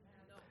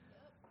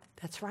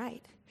 That's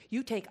right.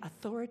 You take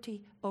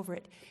authority over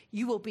it.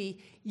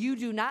 You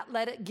do not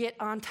let it get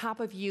on top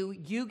of you.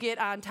 You get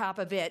on top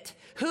of it.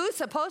 Who's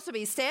supposed to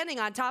be standing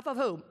on top of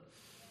whom?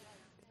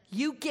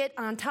 You get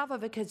on top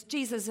of it because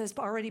Jesus has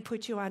already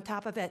put you on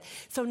top of it.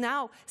 So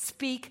now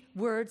speak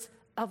words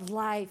of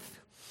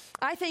life.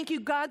 I thank you,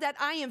 God, that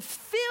I am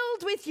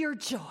filled with your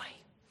joy.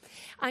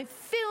 I'm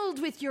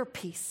filled with your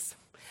peace.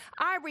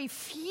 I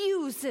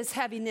refuse this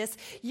heaviness.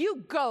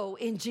 You go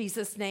in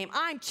Jesus' name.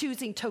 I'm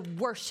choosing to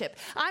worship.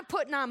 I'm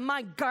putting on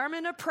my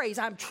garment of praise.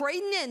 I'm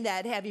trading in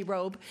that heavy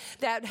robe,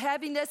 that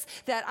heaviness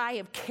that I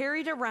have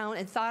carried around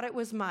and thought it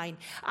was mine.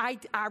 I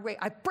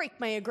break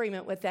my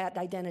agreement with that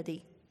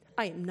identity.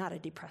 I am not a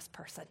depressed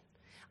person.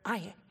 I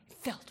am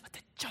filled with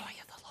the joy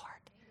of the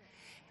Lord.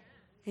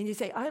 And you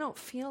say, I don't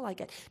feel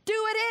like it. Do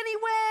it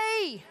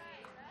anyway.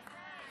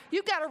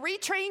 You've got to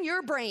retrain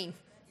your brain.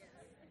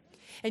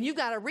 And you've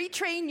got to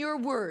retrain your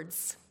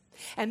words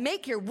and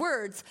make your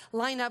words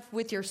line up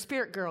with your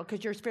spirit girl,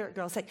 because your spirit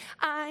girl say,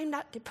 I'm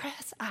not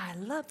depressed. I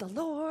love the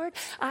Lord.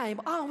 I'm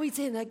always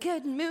in a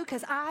good mood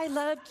because I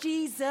love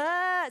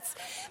Jesus.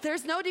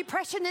 There's no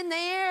depression in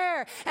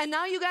there. And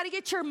now you got to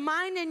get your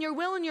mind and your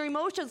will and your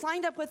emotions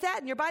lined up with that.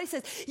 And your body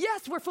says,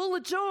 yes, we're full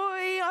of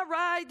joy. All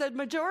right. The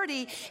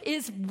majority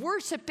is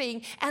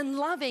worshiping and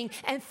loving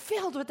and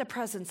filled with the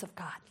presence of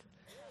God.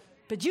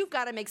 But you've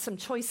got to make some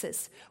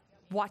choices.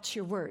 Watch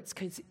your words,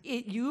 because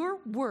your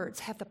words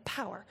have the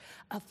power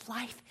of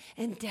life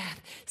and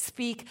death.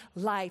 Speak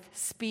life,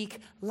 speak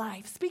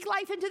life. Speak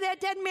life into that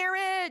dead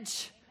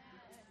marriage.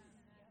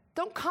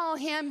 Don't call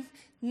him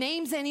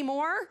names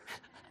anymore.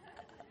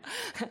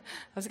 I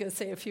was going to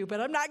say a few,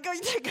 but I'm not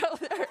going to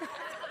go there.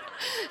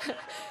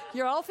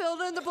 You're all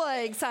filled in the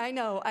blanks. I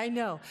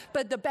know.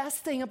 But the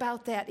best thing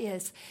about that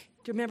is,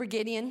 do you remember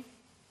Gideon?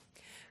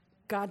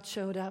 God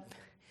showed up.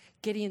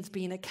 Gideon's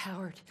being a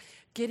coward.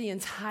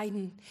 Gideon's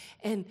hiding,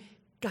 and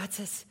God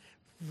says,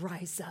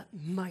 rise up,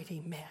 mighty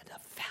man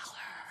of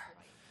valor.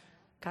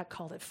 God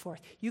called it forth.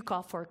 You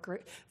call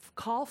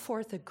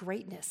forth the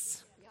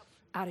greatness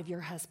out of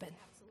your husband,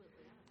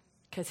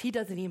 because he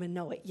doesn't even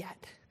know it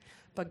yet.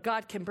 But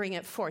God can bring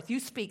it forth. You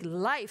speak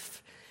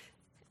life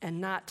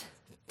and not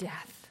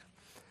death.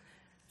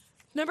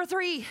 Number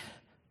 3.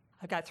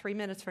 I've got 3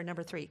 minutes for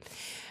number 3.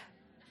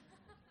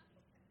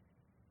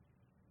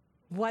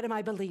 What am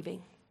I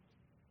believing?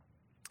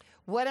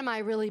 What am I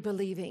really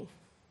believing?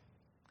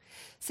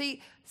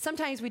 See,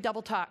 sometimes we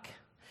double talk.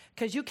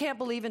 because you can't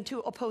believe in two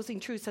opposing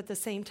truths at the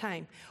same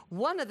time.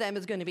 One of them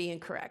is going to be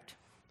incorrect.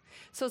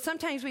 So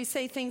sometimes we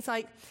say things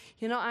like,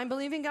 I'm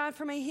believing God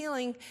for my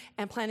healing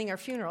and planning our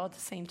funeral at the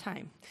same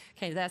time.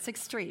 Okay, that's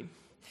extreme.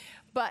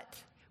 But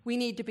we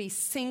need to be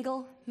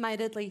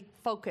single-mindedly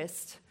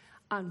focused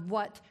on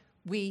what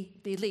we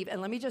believe.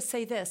 And let me just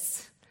say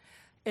this.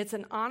 It's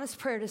an honest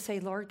prayer to say,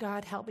 Lord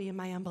God, help me in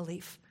my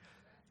unbelief.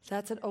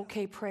 That's an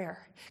okay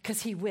prayer,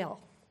 because he will.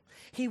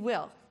 He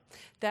will.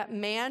 That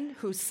man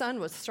whose son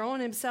was throwing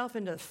himself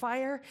into the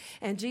fire,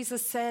 and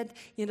Jesus said,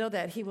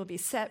 that he will be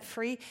set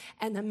free.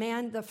 And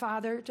the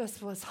father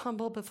just was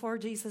humble before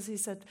Jesus. He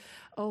said,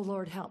 oh,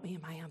 Lord, help me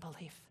in my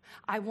unbelief.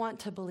 I want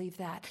to believe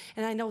that.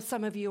 And I know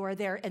some of you are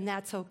there, and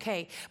that's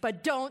okay.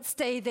 But don't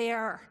stay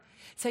there.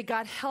 Say,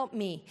 God, help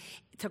me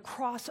to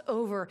cross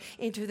over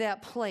into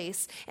that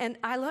place. And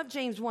I love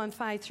James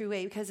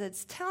 1:5-8, because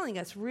it's telling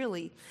us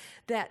really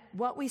that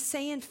what we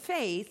say in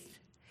faith,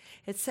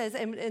 it says,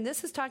 and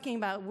this is talking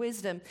about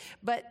wisdom,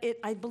 but it,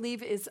 I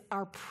believe, is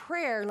our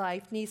prayer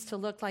life needs to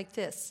look like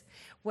this.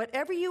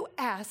 Whatever you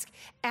ask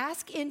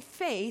in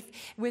faith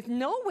with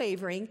no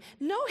wavering,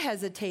 no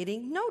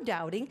hesitating, no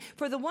doubting.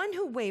 For the one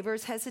who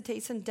wavers,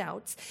 hesitates, and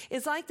doubts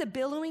is like the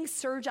billowing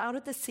surge out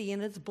at the sea,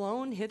 and is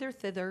blown hither,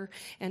 thither,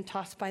 and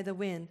tossed by the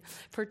wind.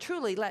 For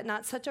truly, let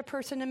not such a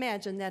person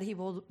imagine that he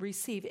will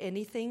receive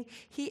anything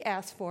he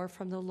asks for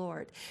from the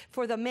Lord.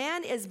 For the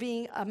man is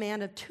being a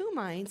man of two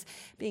minds,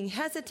 being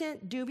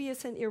hesitant,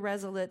 dubious, and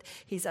irresolute.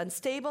 He's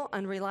unstable,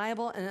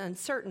 unreliable, and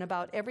uncertain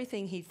about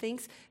everything he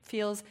thinks,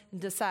 feels, and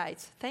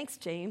decides. Thanks,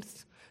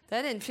 James.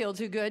 That didn't feel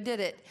too good, did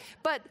it?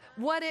 But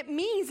what it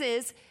means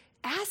is,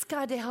 ask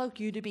God to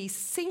help you to be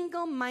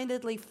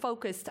single-mindedly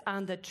focused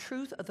on the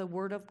truth of the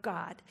Word of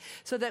God,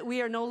 so that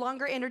we are no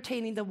longer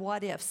entertaining the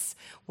what-ifs.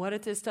 What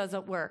if this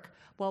doesn't work?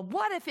 Well,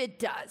 what if it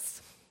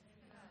does?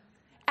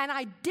 And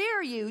I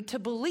dare you to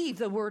believe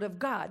the Word of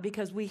God,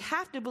 because we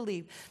have to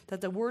believe that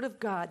the Word of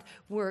God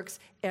works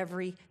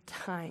every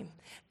time.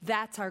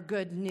 That's our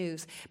good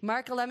news.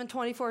 Mark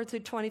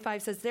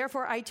 11:24-25 says,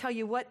 therefore I tell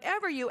you,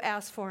 whatever you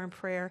ask for in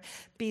prayer,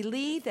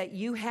 believe that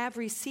you have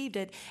received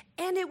it,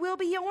 and it will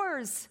be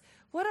yours.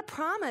 What a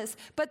promise.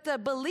 But the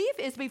belief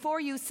is before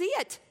you see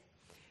it.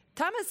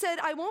 Thomas said,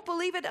 I won't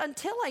believe it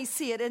until I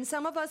see it. And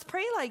some of us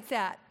pray like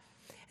that.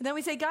 And then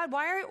we say, God,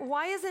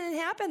 why isn't it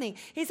happening?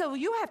 He said, well,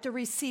 you have to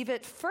receive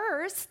it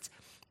first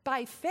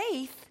by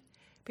faith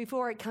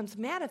before it comes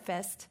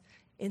manifest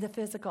in the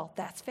physical.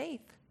 That's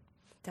faith.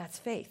 That's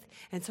faith.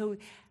 And so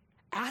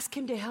ask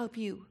him to help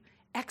you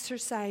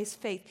exercise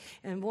faith.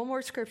 And one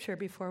more scripture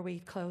before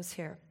we close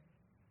here.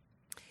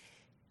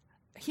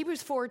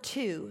 Hebrews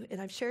 4:2,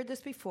 and I've shared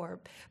this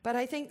before, but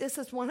I think this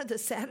is one of the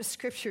saddest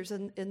scriptures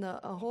in the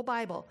whole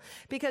Bible.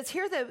 Because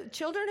here the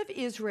children of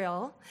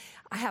Israel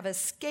have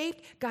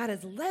escaped. God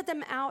has led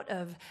them out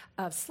of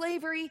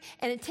slavery,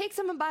 and it takes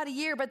them about a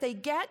year, but they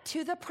get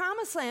to the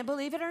promised land,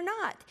 believe it or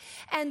not.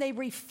 And they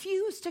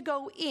refuse to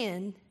go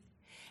in,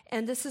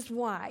 and this is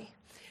why.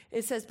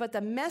 It says, but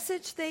the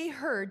message they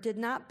heard did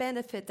not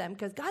benefit them,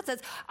 because God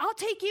says, I'll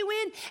take you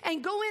in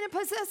and go in and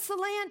possess the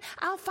land.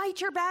 I'll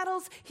fight your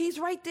battles. He's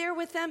right there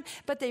with them.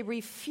 But they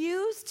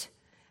refused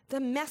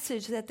the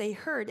message that they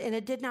heard, and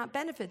it did not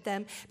benefit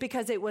them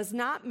because it was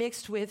not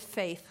mixed with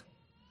faith.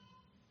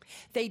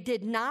 They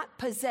did not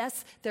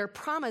possess their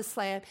promised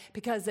land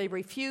because they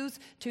refused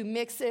to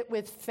mix it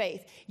with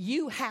faith.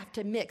 You have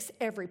to mix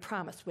every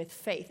promise with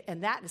faith,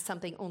 and that is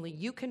something only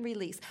you can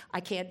release. I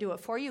can't do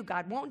it for you.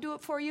 God won't do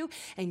it for you,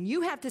 and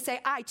you have to say,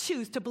 I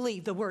choose to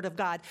believe the Word of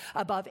God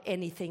above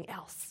anything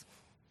else.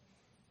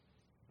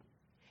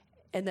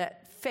 And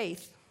that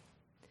faith,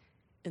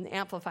 in the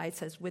Amplified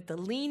says, with the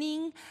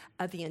leaning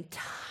of the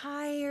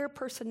entire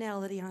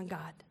personality on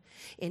God,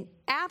 in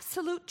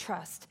absolute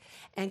trust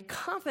and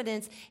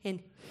confidence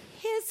in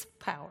his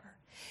power,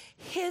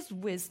 his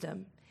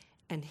wisdom,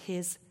 and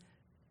his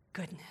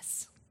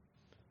goodness.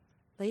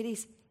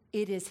 Ladies,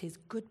 it is his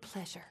good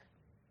pleasure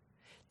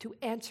to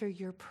answer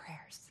your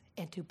prayers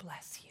and to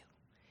bless you.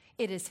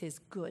 It is his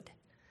good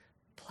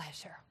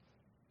pleasure.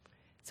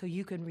 So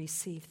you can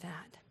receive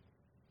that.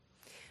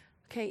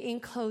 Okay,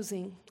 in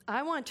closing,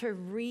 I want to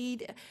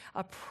read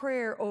a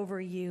prayer over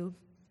you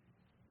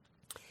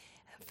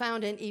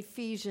found in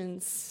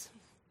Ephesians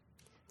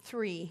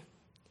 3.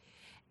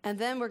 And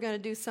then we're going to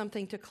do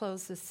something to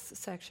close this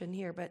section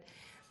here. But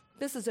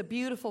this is a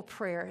beautiful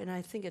prayer, and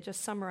I think it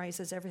just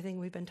summarizes everything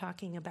we've been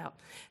talking about.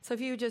 So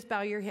if you would just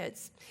bow your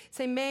heads.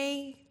 Say,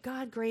 may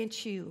God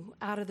grant you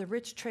out of the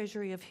rich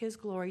treasury of his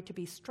glory to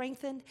be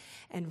strengthened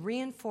and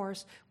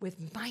reinforced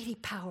with mighty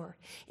power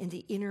in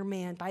the inner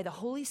man by the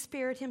Holy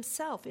Spirit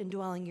himself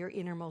indwelling your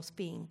innermost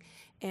being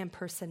and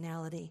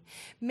personality.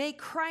 May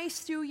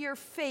Christ, through your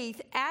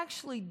faith,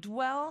 actually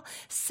dwell,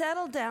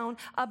 settle down,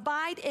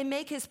 abide, and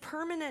make his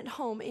permanent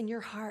home in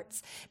your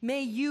hearts.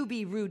 May you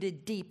be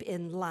rooted deep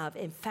in love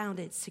and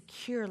founded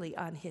securely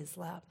on his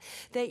love,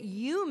 that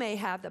you may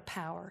have the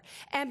power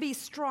and be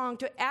strong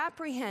to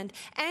apprehend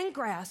and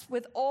grasp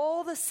with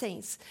all the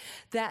saints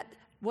that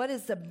what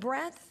is the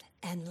breadth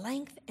and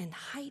length and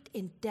height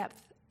and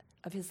depth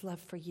of his love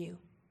for you,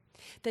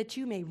 that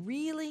you may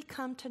really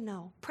come to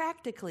know,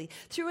 practically,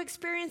 through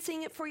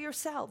experiencing it for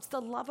yourselves, the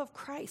love of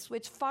Christ,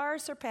 which far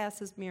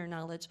surpasses mere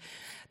knowledge,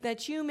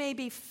 that you may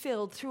be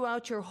filled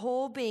throughout your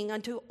whole being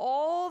unto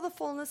all the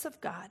fullness of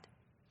God,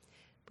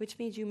 which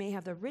means you may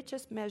have the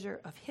richest measure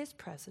of his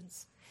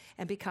presence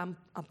and become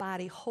a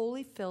body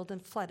wholly filled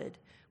and flooded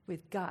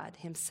with God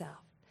himself.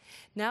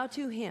 Now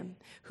to him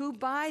who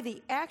by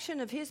the action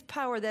of his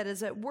power that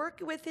is at work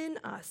within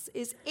us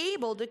is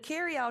able to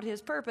carry out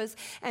his purpose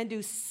and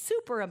do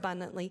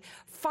superabundantly,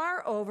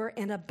 far over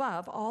and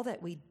above all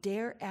that we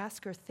dare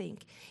ask or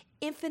think,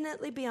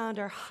 infinitely beyond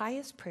our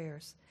highest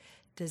prayers,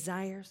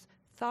 desires,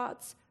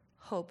 thoughts,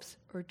 hopes,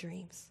 or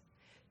dreams.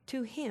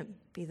 To him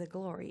be the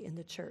glory in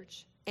the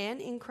church and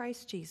in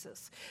Christ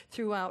Jesus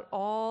throughout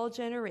all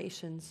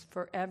generations,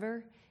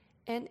 forever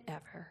and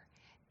ever.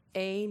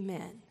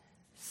 Amen.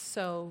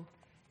 So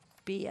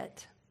be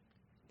it.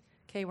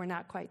 Okay, we're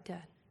not quite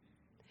done.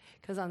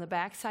 Because on the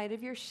back side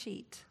of your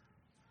sheet,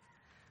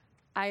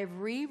 I have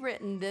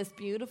rewritten this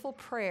beautiful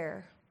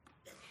prayer,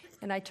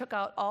 and I took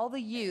out all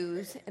the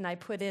U's and I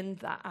put in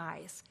the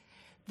I's.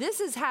 This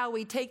is how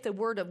we take the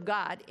word of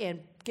God and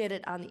get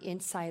it on the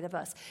inside of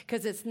us.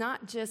 Because it's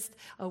not just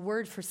a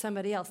word for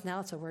somebody else. Now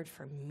it's a word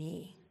for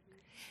me.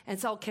 And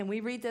so can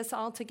we read this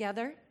all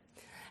together?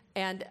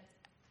 And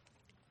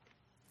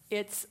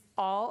it's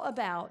all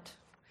about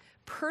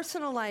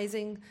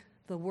personalizing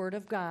the word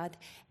of God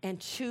and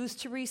choose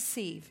to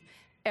receive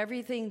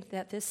everything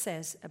that this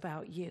says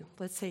about you.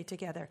 Let's say it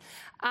together.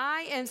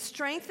 I am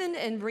strengthened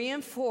and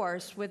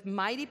reinforced with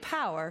mighty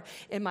power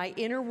in my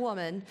inner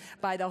woman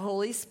by the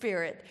Holy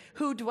Spirit,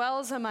 who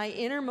dwells in my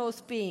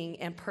innermost being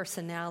and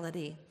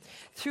personality.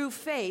 Through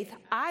faith,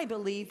 I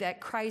believe that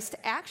Christ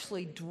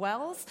actually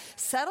dwells,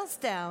 settles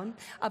down,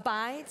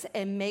 abides,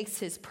 and makes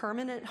his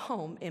permanent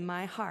home in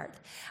my heart.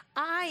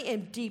 I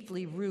am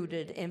deeply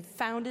rooted and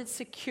founded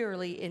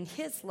securely in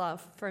his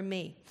love for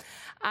me.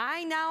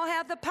 I now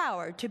have the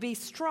power to be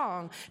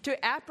strong,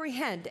 to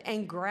apprehend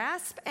and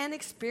grasp and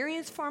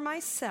experience for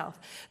myself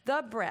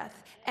the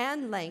breadth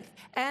and length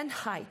and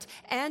height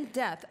and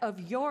depth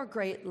of your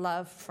great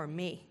love for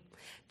me.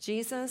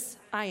 Jesus,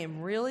 I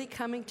am really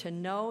coming to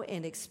know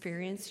and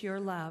experience your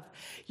love.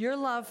 Your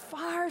love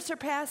far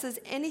surpasses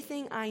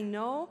anything I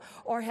know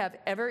or have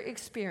ever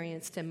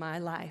experienced in my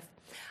life.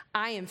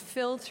 I am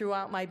filled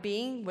throughout my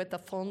being with the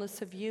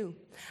fullness of you.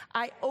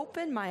 I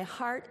open my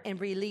heart and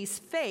release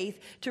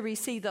faith to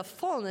receive the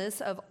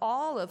fullness of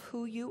all of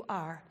who you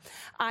are.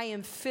 I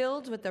am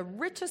filled with the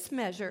richest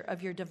measure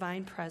of your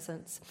divine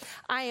presence.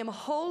 I am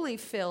wholly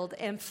filled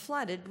and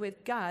flooded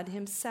with God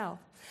himself.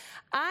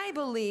 I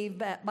believe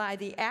that by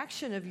the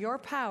action of your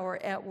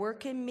power at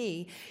work in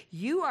me,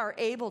 you are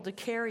able to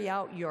carry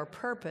out your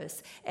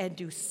purpose and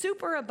do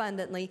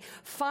superabundantly,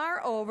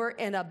 far over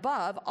and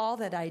above all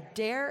that I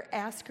dare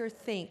ask or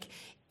think,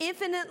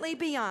 infinitely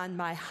beyond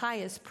my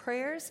highest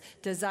prayers,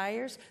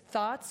 desires,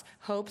 thoughts,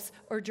 hopes,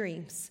 or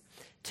dreams.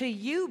 To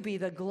you be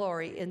the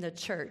glory in the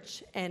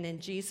church and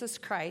in Jesus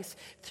Christ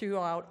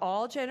throughout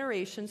all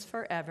generations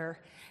forever.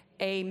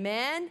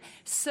 Amen.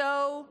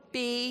 So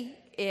be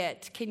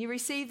it. Can you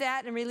receive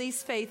that and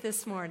release faith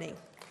this morning?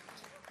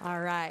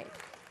 All right.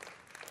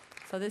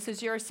 So this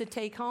is yours to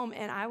take home,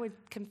 and I would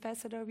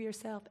confess it over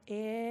yourself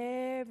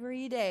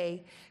every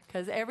day,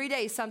 because every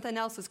day something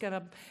else is going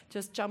to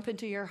just jump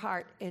into your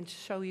heart and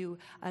show you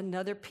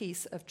another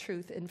piece of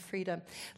truth and freedom.